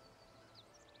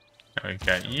 Now we've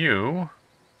got you.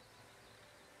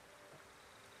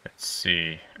 Let's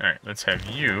see. Alright, let's have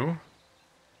you.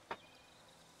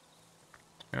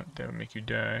 Yep, that would make you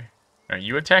die. Alright,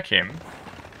 you attack him.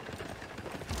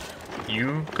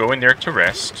 You go in there to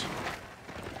rest.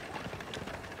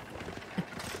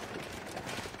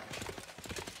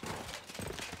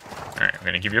 Alright, I'm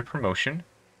gonna give you a promotion.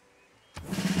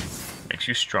 Makes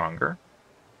you stronger.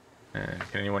 And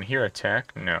can anyone here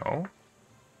attack? No.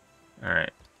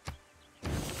 Alright.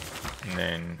 And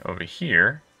then over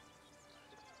here,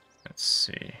 let's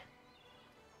see.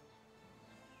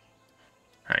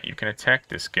 Alright, you can attack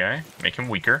this guy, make him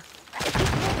weaker.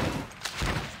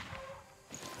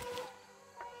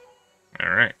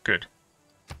 Alright, good.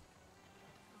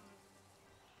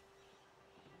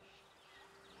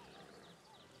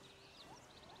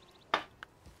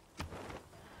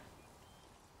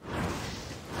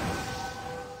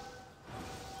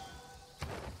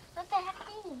 What the heck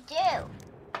do you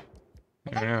do?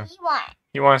 What Yeah. does he want?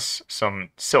 He wants some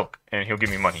silk, and he'll give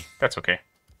me money. That's okay.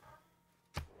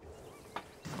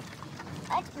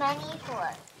 What's money for?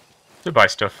 To buy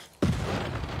stuff.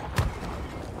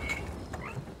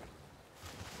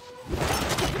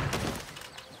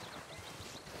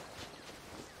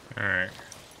 Alright.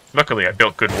 Luckily, I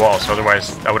built good walls, so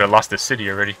otherwise I would have lost the city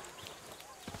already.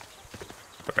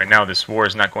 But right now, this war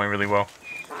is not going really well.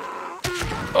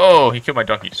 Oh, he killed my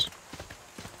donkeys.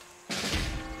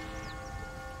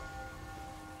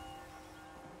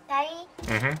 Daddy,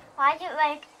 Mm-hmm. why is it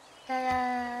like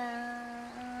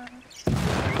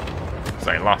Because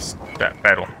I lost that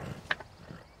battle.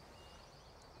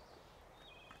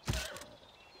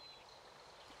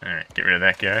 Alright, get rid of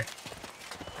that guy.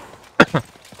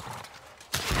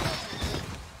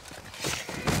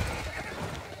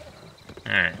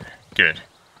 Alright, good.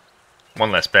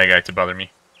 One less bad guy to bother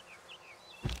me.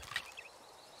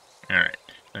 Alright,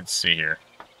 let's see here.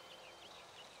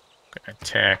 Gonna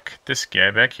attack this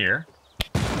guy back here.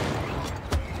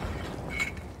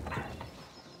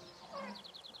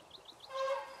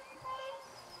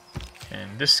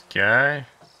 And this guy...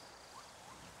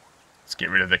 Let's get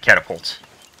rid of the catapult.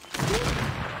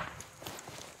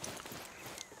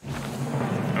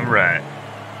 Alright.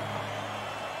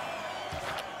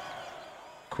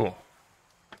 Cool.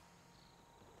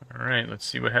 Alright, let's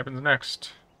see what happens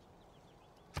next.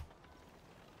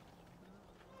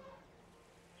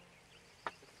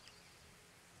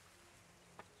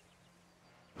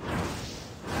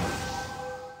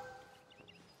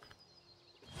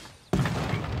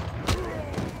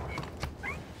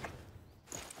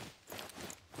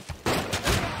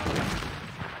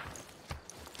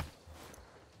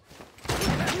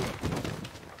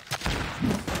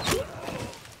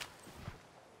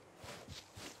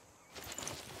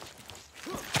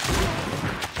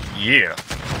 Yeah.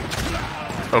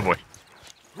 Oh boy.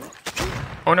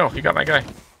 Oh no, he got my guy.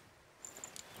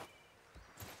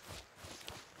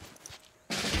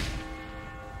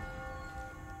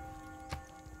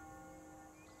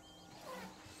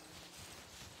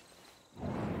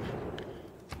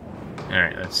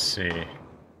 Alright, let's see.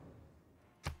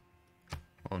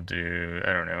 We'll do,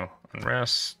 I don't know,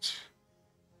 unrest.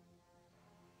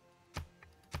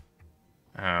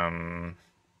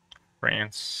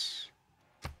 France.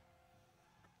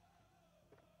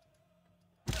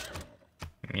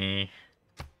 Me.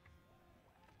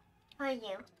 For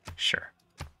you. Sure.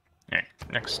 Alright,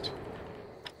 next.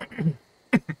 May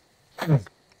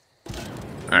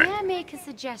I make a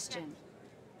suggestion?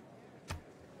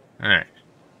 Alright.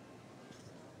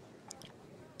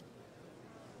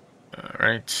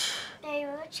 Alright. Hey,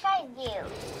 which guy you?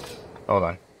 Hold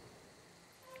on.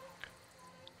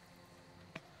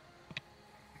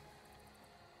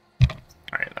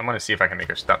 Alright, I'm gonna see if I can make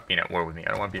her stop being at war with me.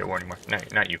 I don't want to be at war anymore. No,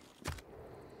 not you.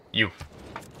 You.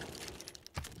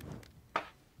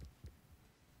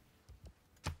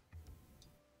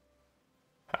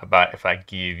 How about if I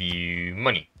give you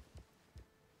money?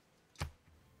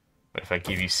 What if I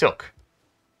give you silk?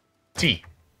 Tea?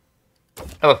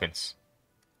 Elephants?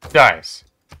 Dyes?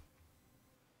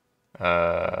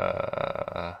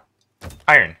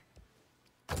 Iron?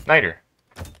 Niter?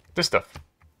 This stuff?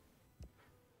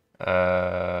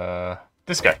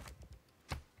 This guy?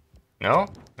 No?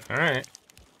 Alright.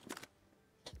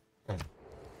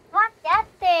 What that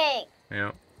thing?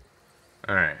 Yep.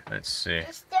 Alright, let's see.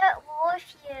 It's still at war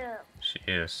with you. She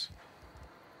is.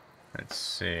 Let's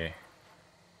see.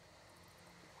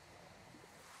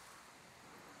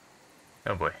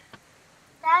 Oh boy.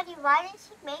 Daddy, why didn't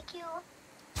he make you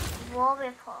war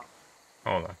with her?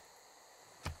 Hold on.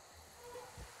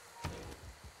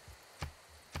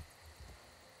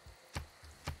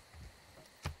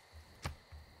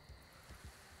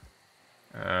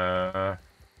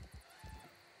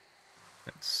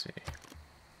 Let's see.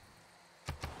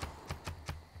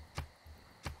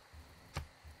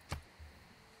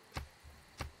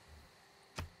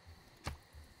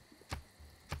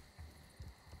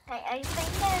 Are you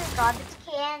playing the garbage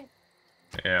can?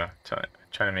 Yeah,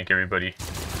 trying to make everybody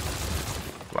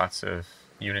lots of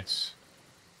units.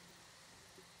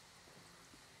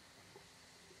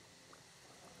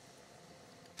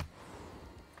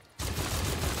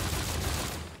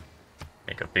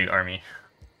 Make a big army.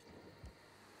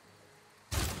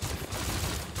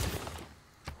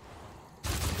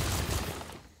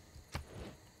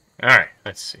 Alright,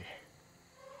 let's see.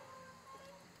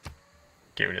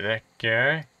 Get rid of that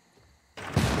guy.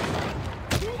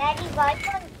 Daddy, why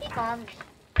can't you big army?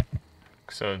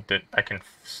 So that I can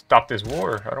stop this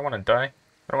war. I don't want to die. I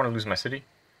don't want to lose my city.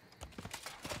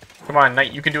 Come on,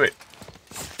 Knight, you can do it.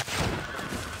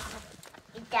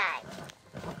 You died.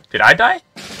 Did I die?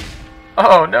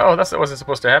 Oh no, that wasn't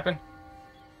supposed to happen.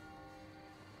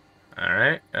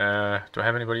 Alright, do I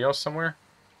have anybody else somewhere?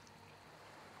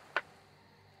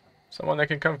 Someone that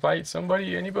can come fight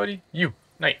somebody? Anybody? You,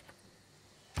 Knight.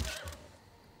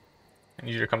 I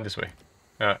need you to come this way.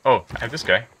 Oh, I have this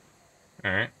guy.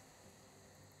 Alright.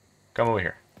 Come over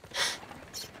here.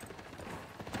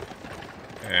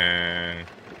 And...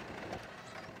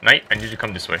 Knight, I need you to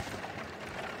come this way.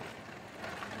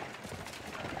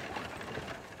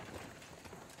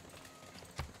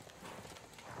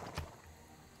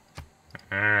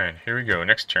 Alright, here we go.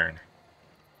 Next turn.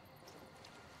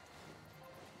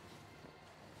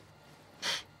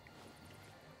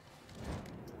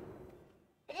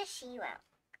 What does she want?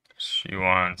 She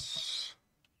wants...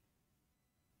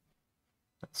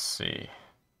 Let's see.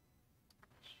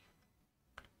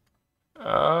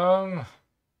 I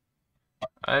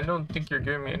don't think you're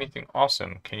giving me anything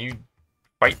awesome. Can you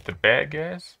fight the bad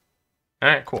guys?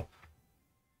 Alright, cool.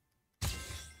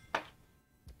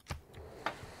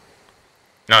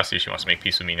 Now see, she wants to make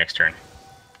peace with me next turn.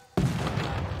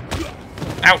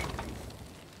 Ow!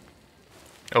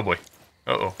 Oh boy.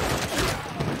 Uh-oh.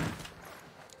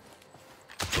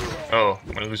 Uh-oh,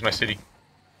 I'm gonna lose my city.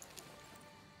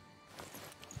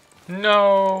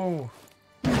 No!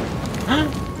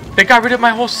 They got rid of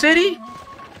my whole city?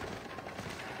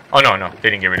 Oh no, no, they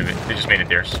didn't get rid of it. They just made it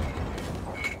theirs.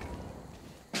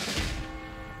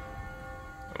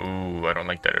 Ooh, I don't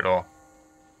like that at all.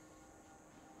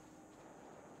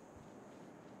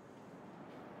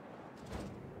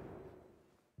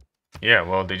 Yeah,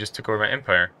 well, they just took over my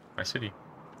empire, my city.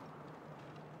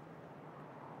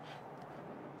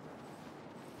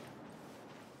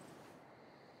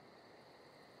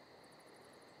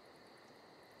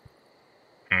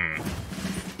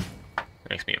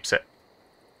 Makes me upset.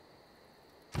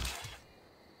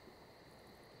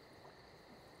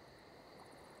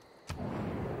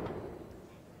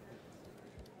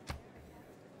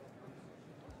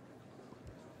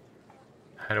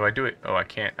 How do I do it? Oh, I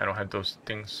can't. I don't have those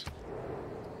things.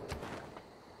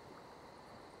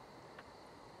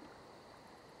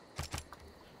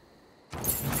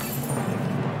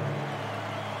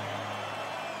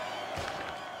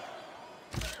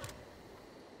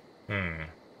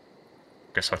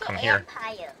 Guess I'll come here.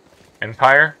 Empire.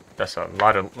 Empire? That's a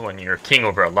lot of... when you're a king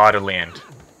over a lot of land.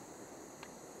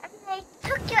 And they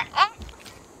took your ass.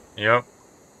 Yep.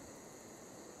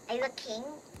 Are you a king?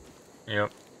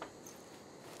 Yep.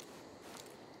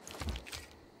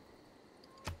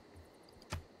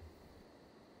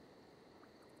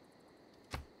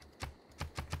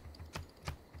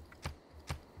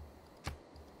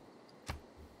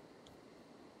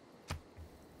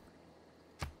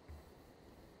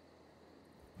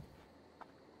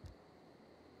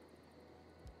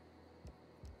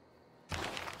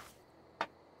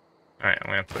 Alright,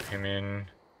 I'm gonna put him in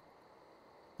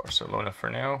Barcelona for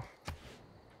now.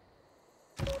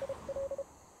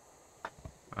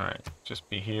 Alright, just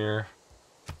be here.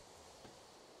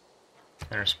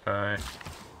 Counter spy.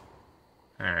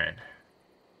 Alright.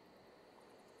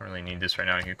 Don't really need this right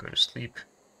now, you go to sleep.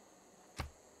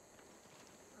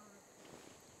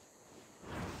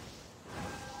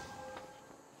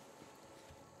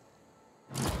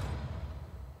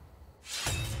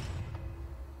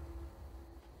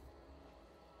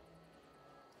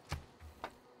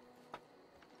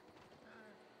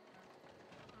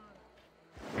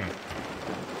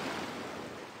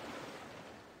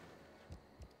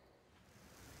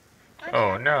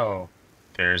 Oh no,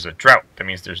 there's a drought. That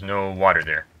means there's no water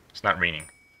there. It's not raining.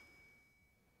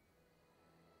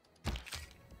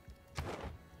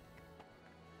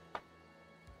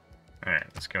 Alright,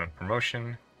 let's go in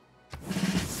promotion.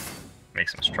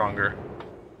 Makes him stronger.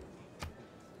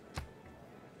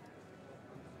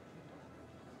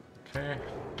 Okay.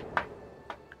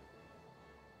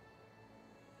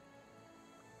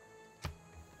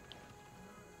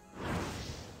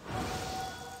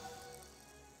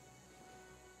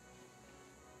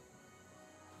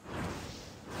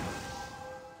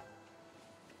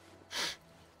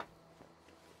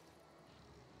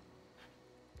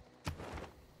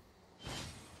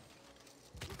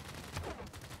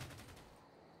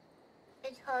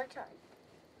 It's her turn.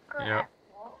 Go Yep. ahead.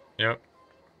 Yep.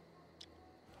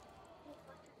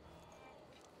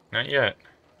 Not yet.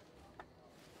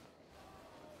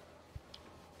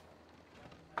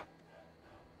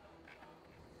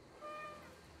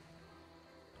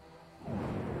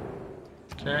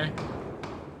 Okay.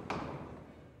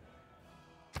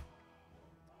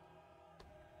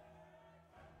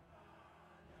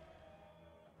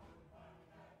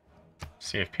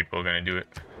 See if people are gonna do it.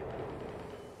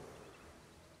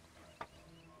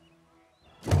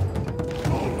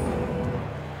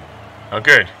 Oh,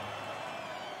 good.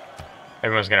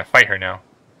 Everyone's gonna fight her now.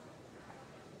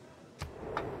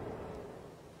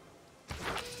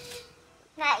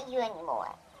 Not you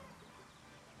anymore.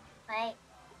 Right?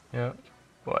 Yep.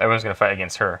 Well, everyone's gonna fight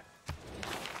against her.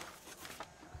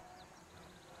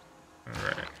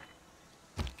 Alright.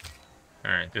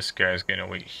 Alright, this guy's gonna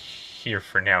wait here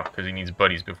for now, because he needs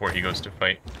buddies before he goes to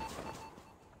fight.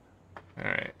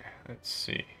 Alright, let's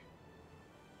see.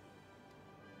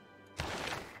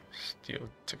 Steel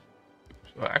to...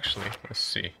 Well, actually, let's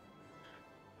see.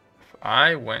 If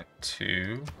I went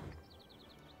to...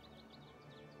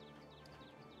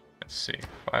 Let's see.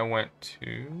 If I went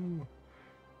to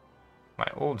my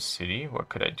old city, what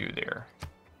could I do there?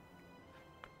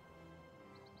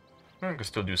 I can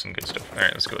still do some good stuff.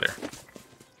 Alright, let's go there.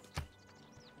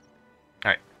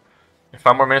 Alright. In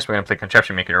 5 more minutes, we're going to play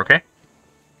Contraption Maker, okay?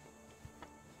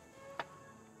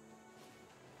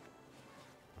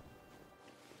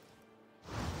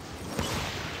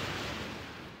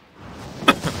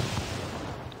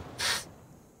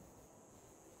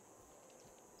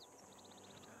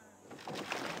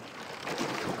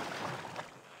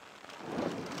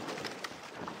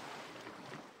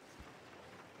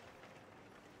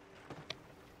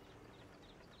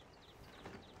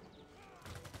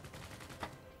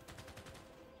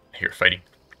 Here, fighting.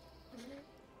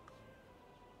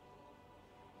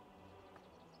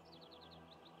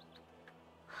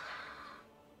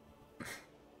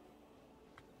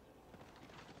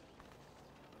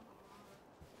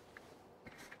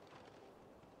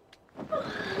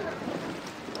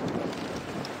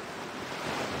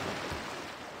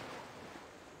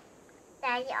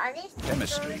 Daddy, are these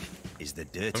Chemistry is the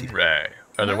dirty. Right.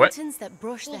 Are there what? Mountains that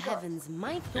brush the heavens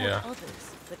might daunt Yeah.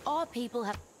 others, but our people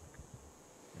have...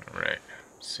 Alright.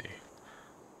 Let's see.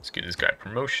 Let's give this guy a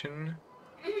promotion.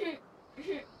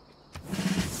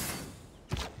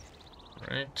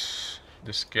 Alright.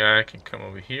 This guy can come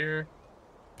over here.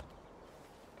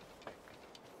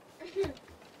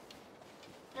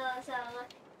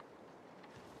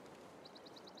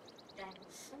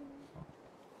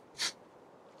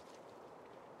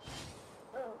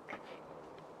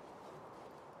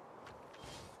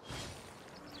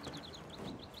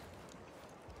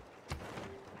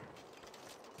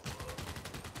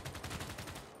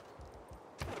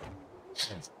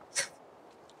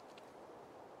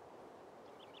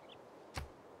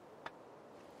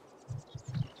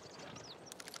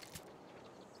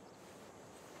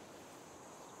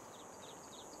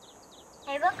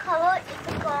 Hey, what color is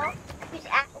the girl who's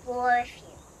at war with you?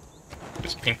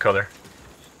 It's pink color.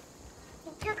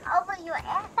 He took over your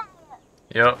empire.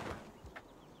 Yep.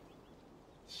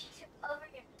 She took over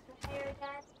your empire,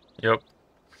 Dad? Yep.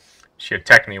 She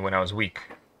attacked me when I was weak.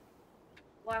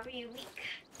 Why were you weak?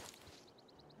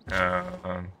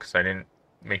 Because I didn't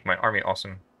make my army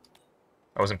awesome.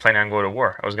 I wasn't planning on going to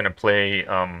war. I was gonna play,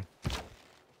 I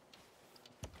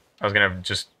was gonna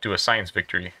just do a science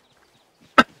victory.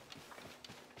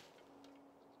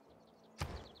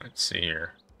 Let's see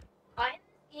here. I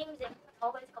games that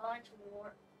always go into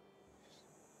war.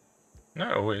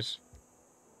 Not always.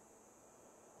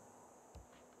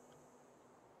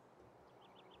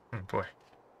 Oh boy.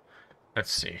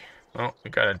 Let's see. Well, we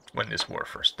gotta win this war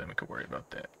first, then we can worry about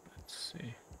that. Let's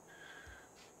see.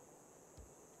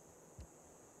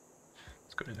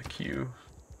 Let's go to the queue.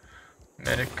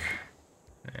 Medic.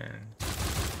 And...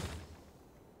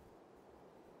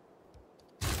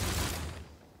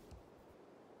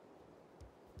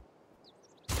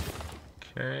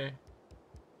 okay.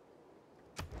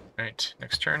 Alright,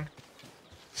 next turn.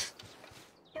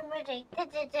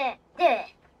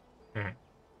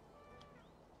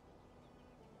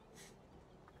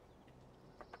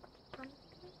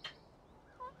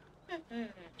 Hmm.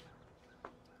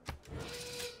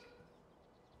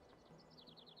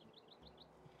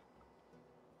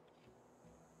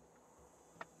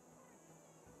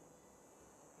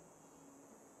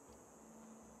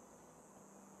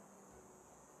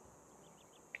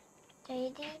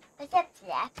 JD, what's that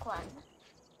black one?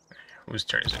 Whose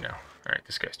turn is it now? Alright,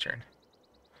 this guy's turn.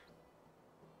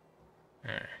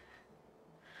 Alright.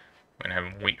 I'm gonna have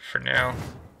him wait for now.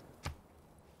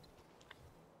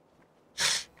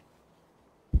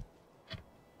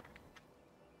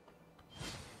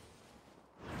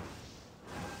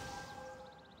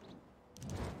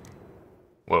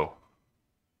 Whoa.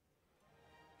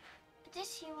 What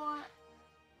does she want?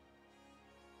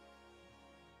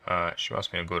 She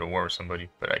wants me to go to war with somebody,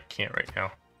 but I can't right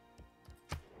now.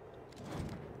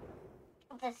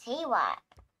 What does he want?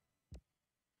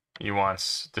 He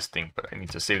wants this thing, but I need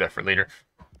to save that for later.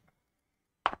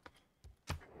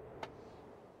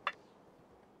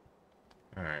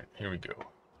 Alright, here we go.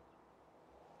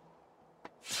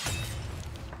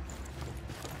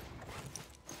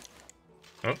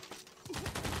 Oh,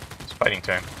 it's fighting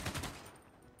time.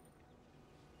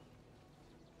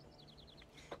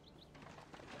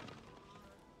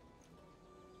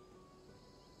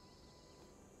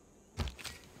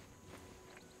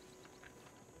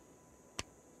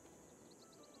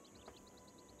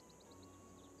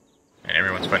 And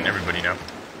everyone's fighting everybody now.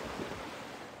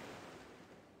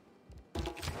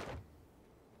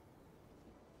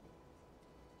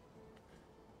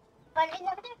 But you're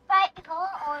not gonna fight her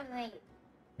or me.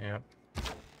 Yep.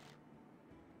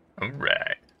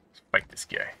 Alright. Let's fight this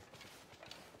guy.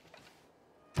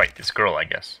 Fight this girl, I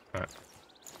guess. Why'd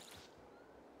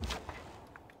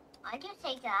you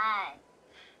say that?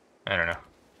 I don't know.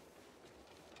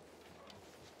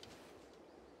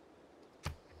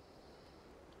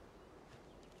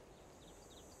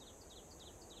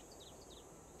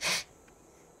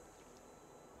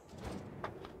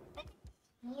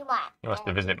 He wants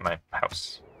to visit my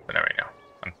house, but not right now.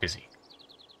 I'm busy.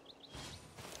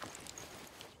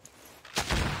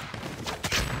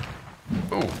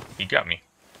 Oh, he got me.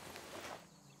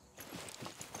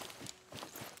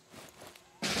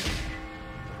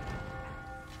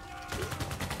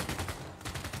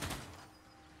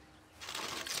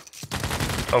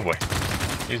 Oh boy,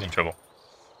 he's in trouble.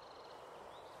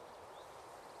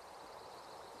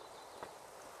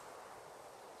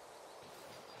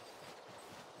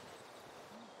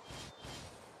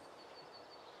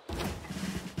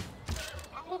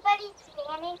 Everybody's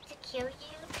planning to kill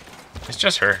you. It's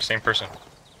just her, same person.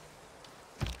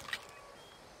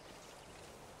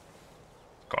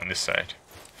 Go on this side.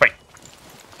 Fight.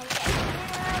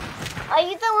 Are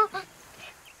you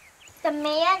the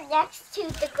man next to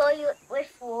the girl you were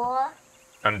before?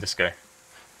 I'm this guy.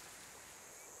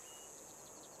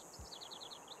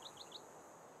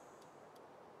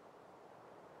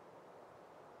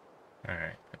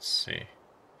 Alright, let's see.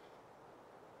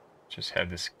 Just had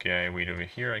this guy wait over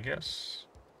here, I guess.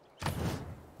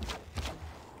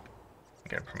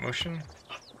 Get a promotion.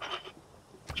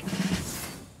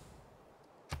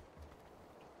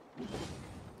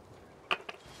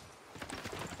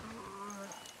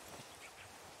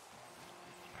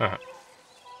 Huh.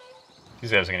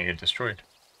 These guys are gonna get destroyed.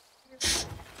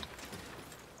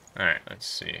 Alright, let's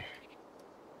see.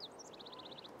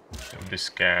 Move this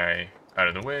guy out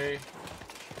of the way.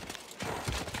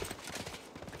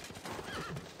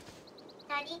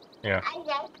 Daddy? Yeah. I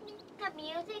like the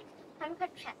music from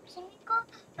Contraption Maker,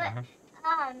 but I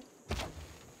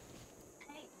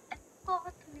forgot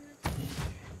what the music is.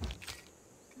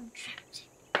 Contraption.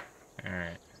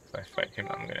 Alright, if I fight him,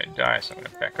 I'm gonna die, so I'm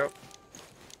gonna back up.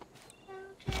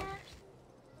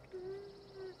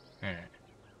 Alright.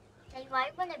 Like, why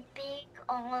want a big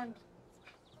arm?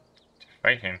 To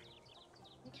fight him.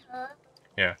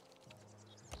 Yeah.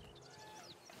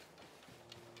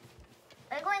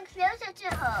 I'm going closer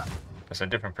to her. That's a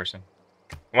different person.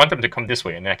 I want them to come this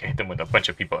way, and then I can hit them with a bunch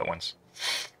of people at once.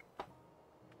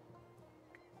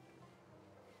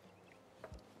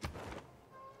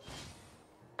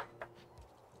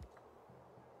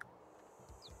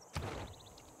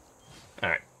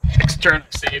 Alright. Next turn,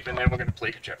 save, and then we're gonna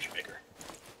play Contraption Maker.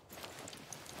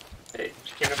 Hey,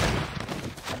 she came up.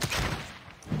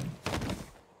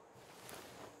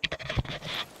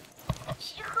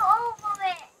 She took over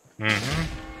it.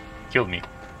 Mm-hmm. Killed me.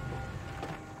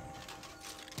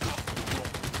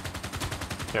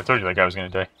 Yeah, I told you that guy was gonna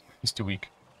die. He's too weak.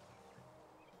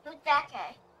 Who's that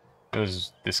guy? It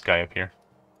was this guy up here.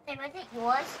 Hey, was it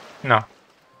yours? No.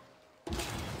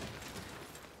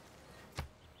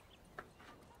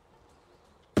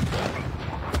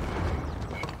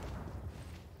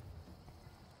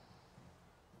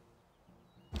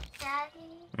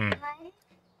 Daddy, why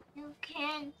you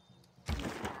can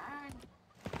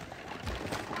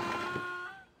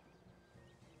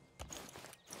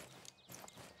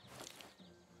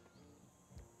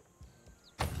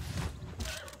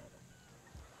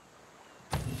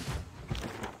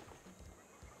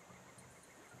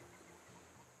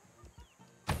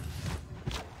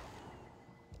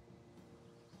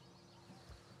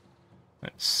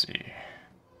Let's see.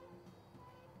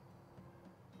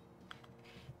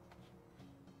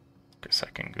 Guess I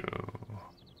can go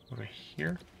over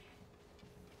here.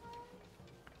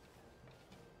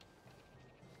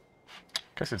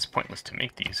 Guess it's pointless to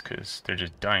make these because they're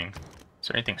just dying. Is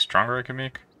there anything stronger I can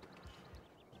make?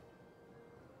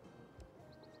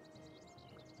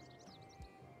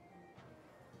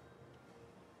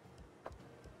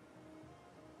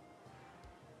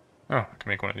 Oh, I can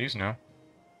make one of these now.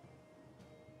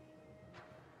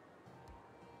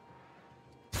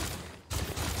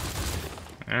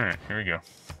 Alright, here we go.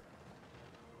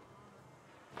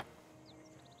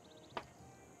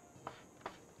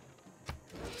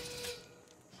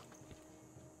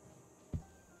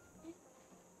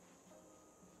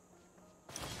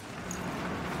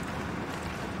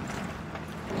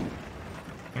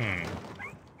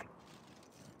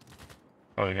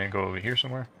 Oh, they're gonna go over here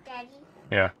somewhere? Daddy,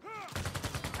 Yeah.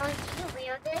 I want you to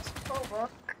wear this for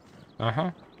work.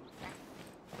 Uh-huh.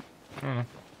 I don't know.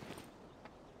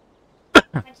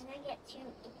 Why did I get too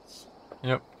itchy?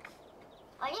 Yep.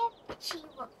 I have itchy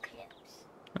work clips.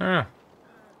 Ah,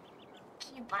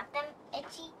 Can you buy them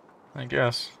itchy? I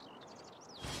guess.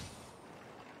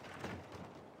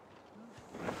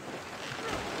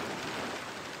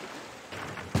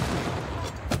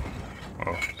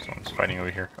 Oh, someone's fighting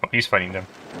over here. Oh, he's fighting them.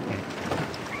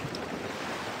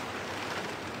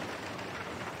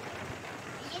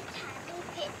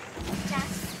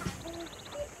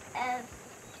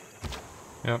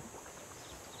 Yep.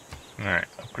 Alright,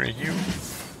 upgrade you.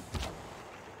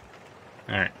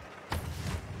 Alright.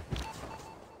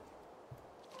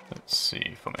 Let's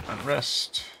see, Foment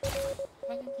Unrest.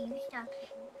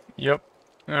 Yep.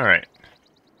 Alright.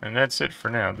 And that's it for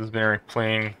now. This has been Eric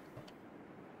playing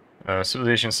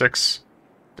Civilization 6.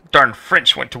 The darn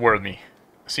French went to war with me.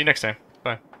 See you next time.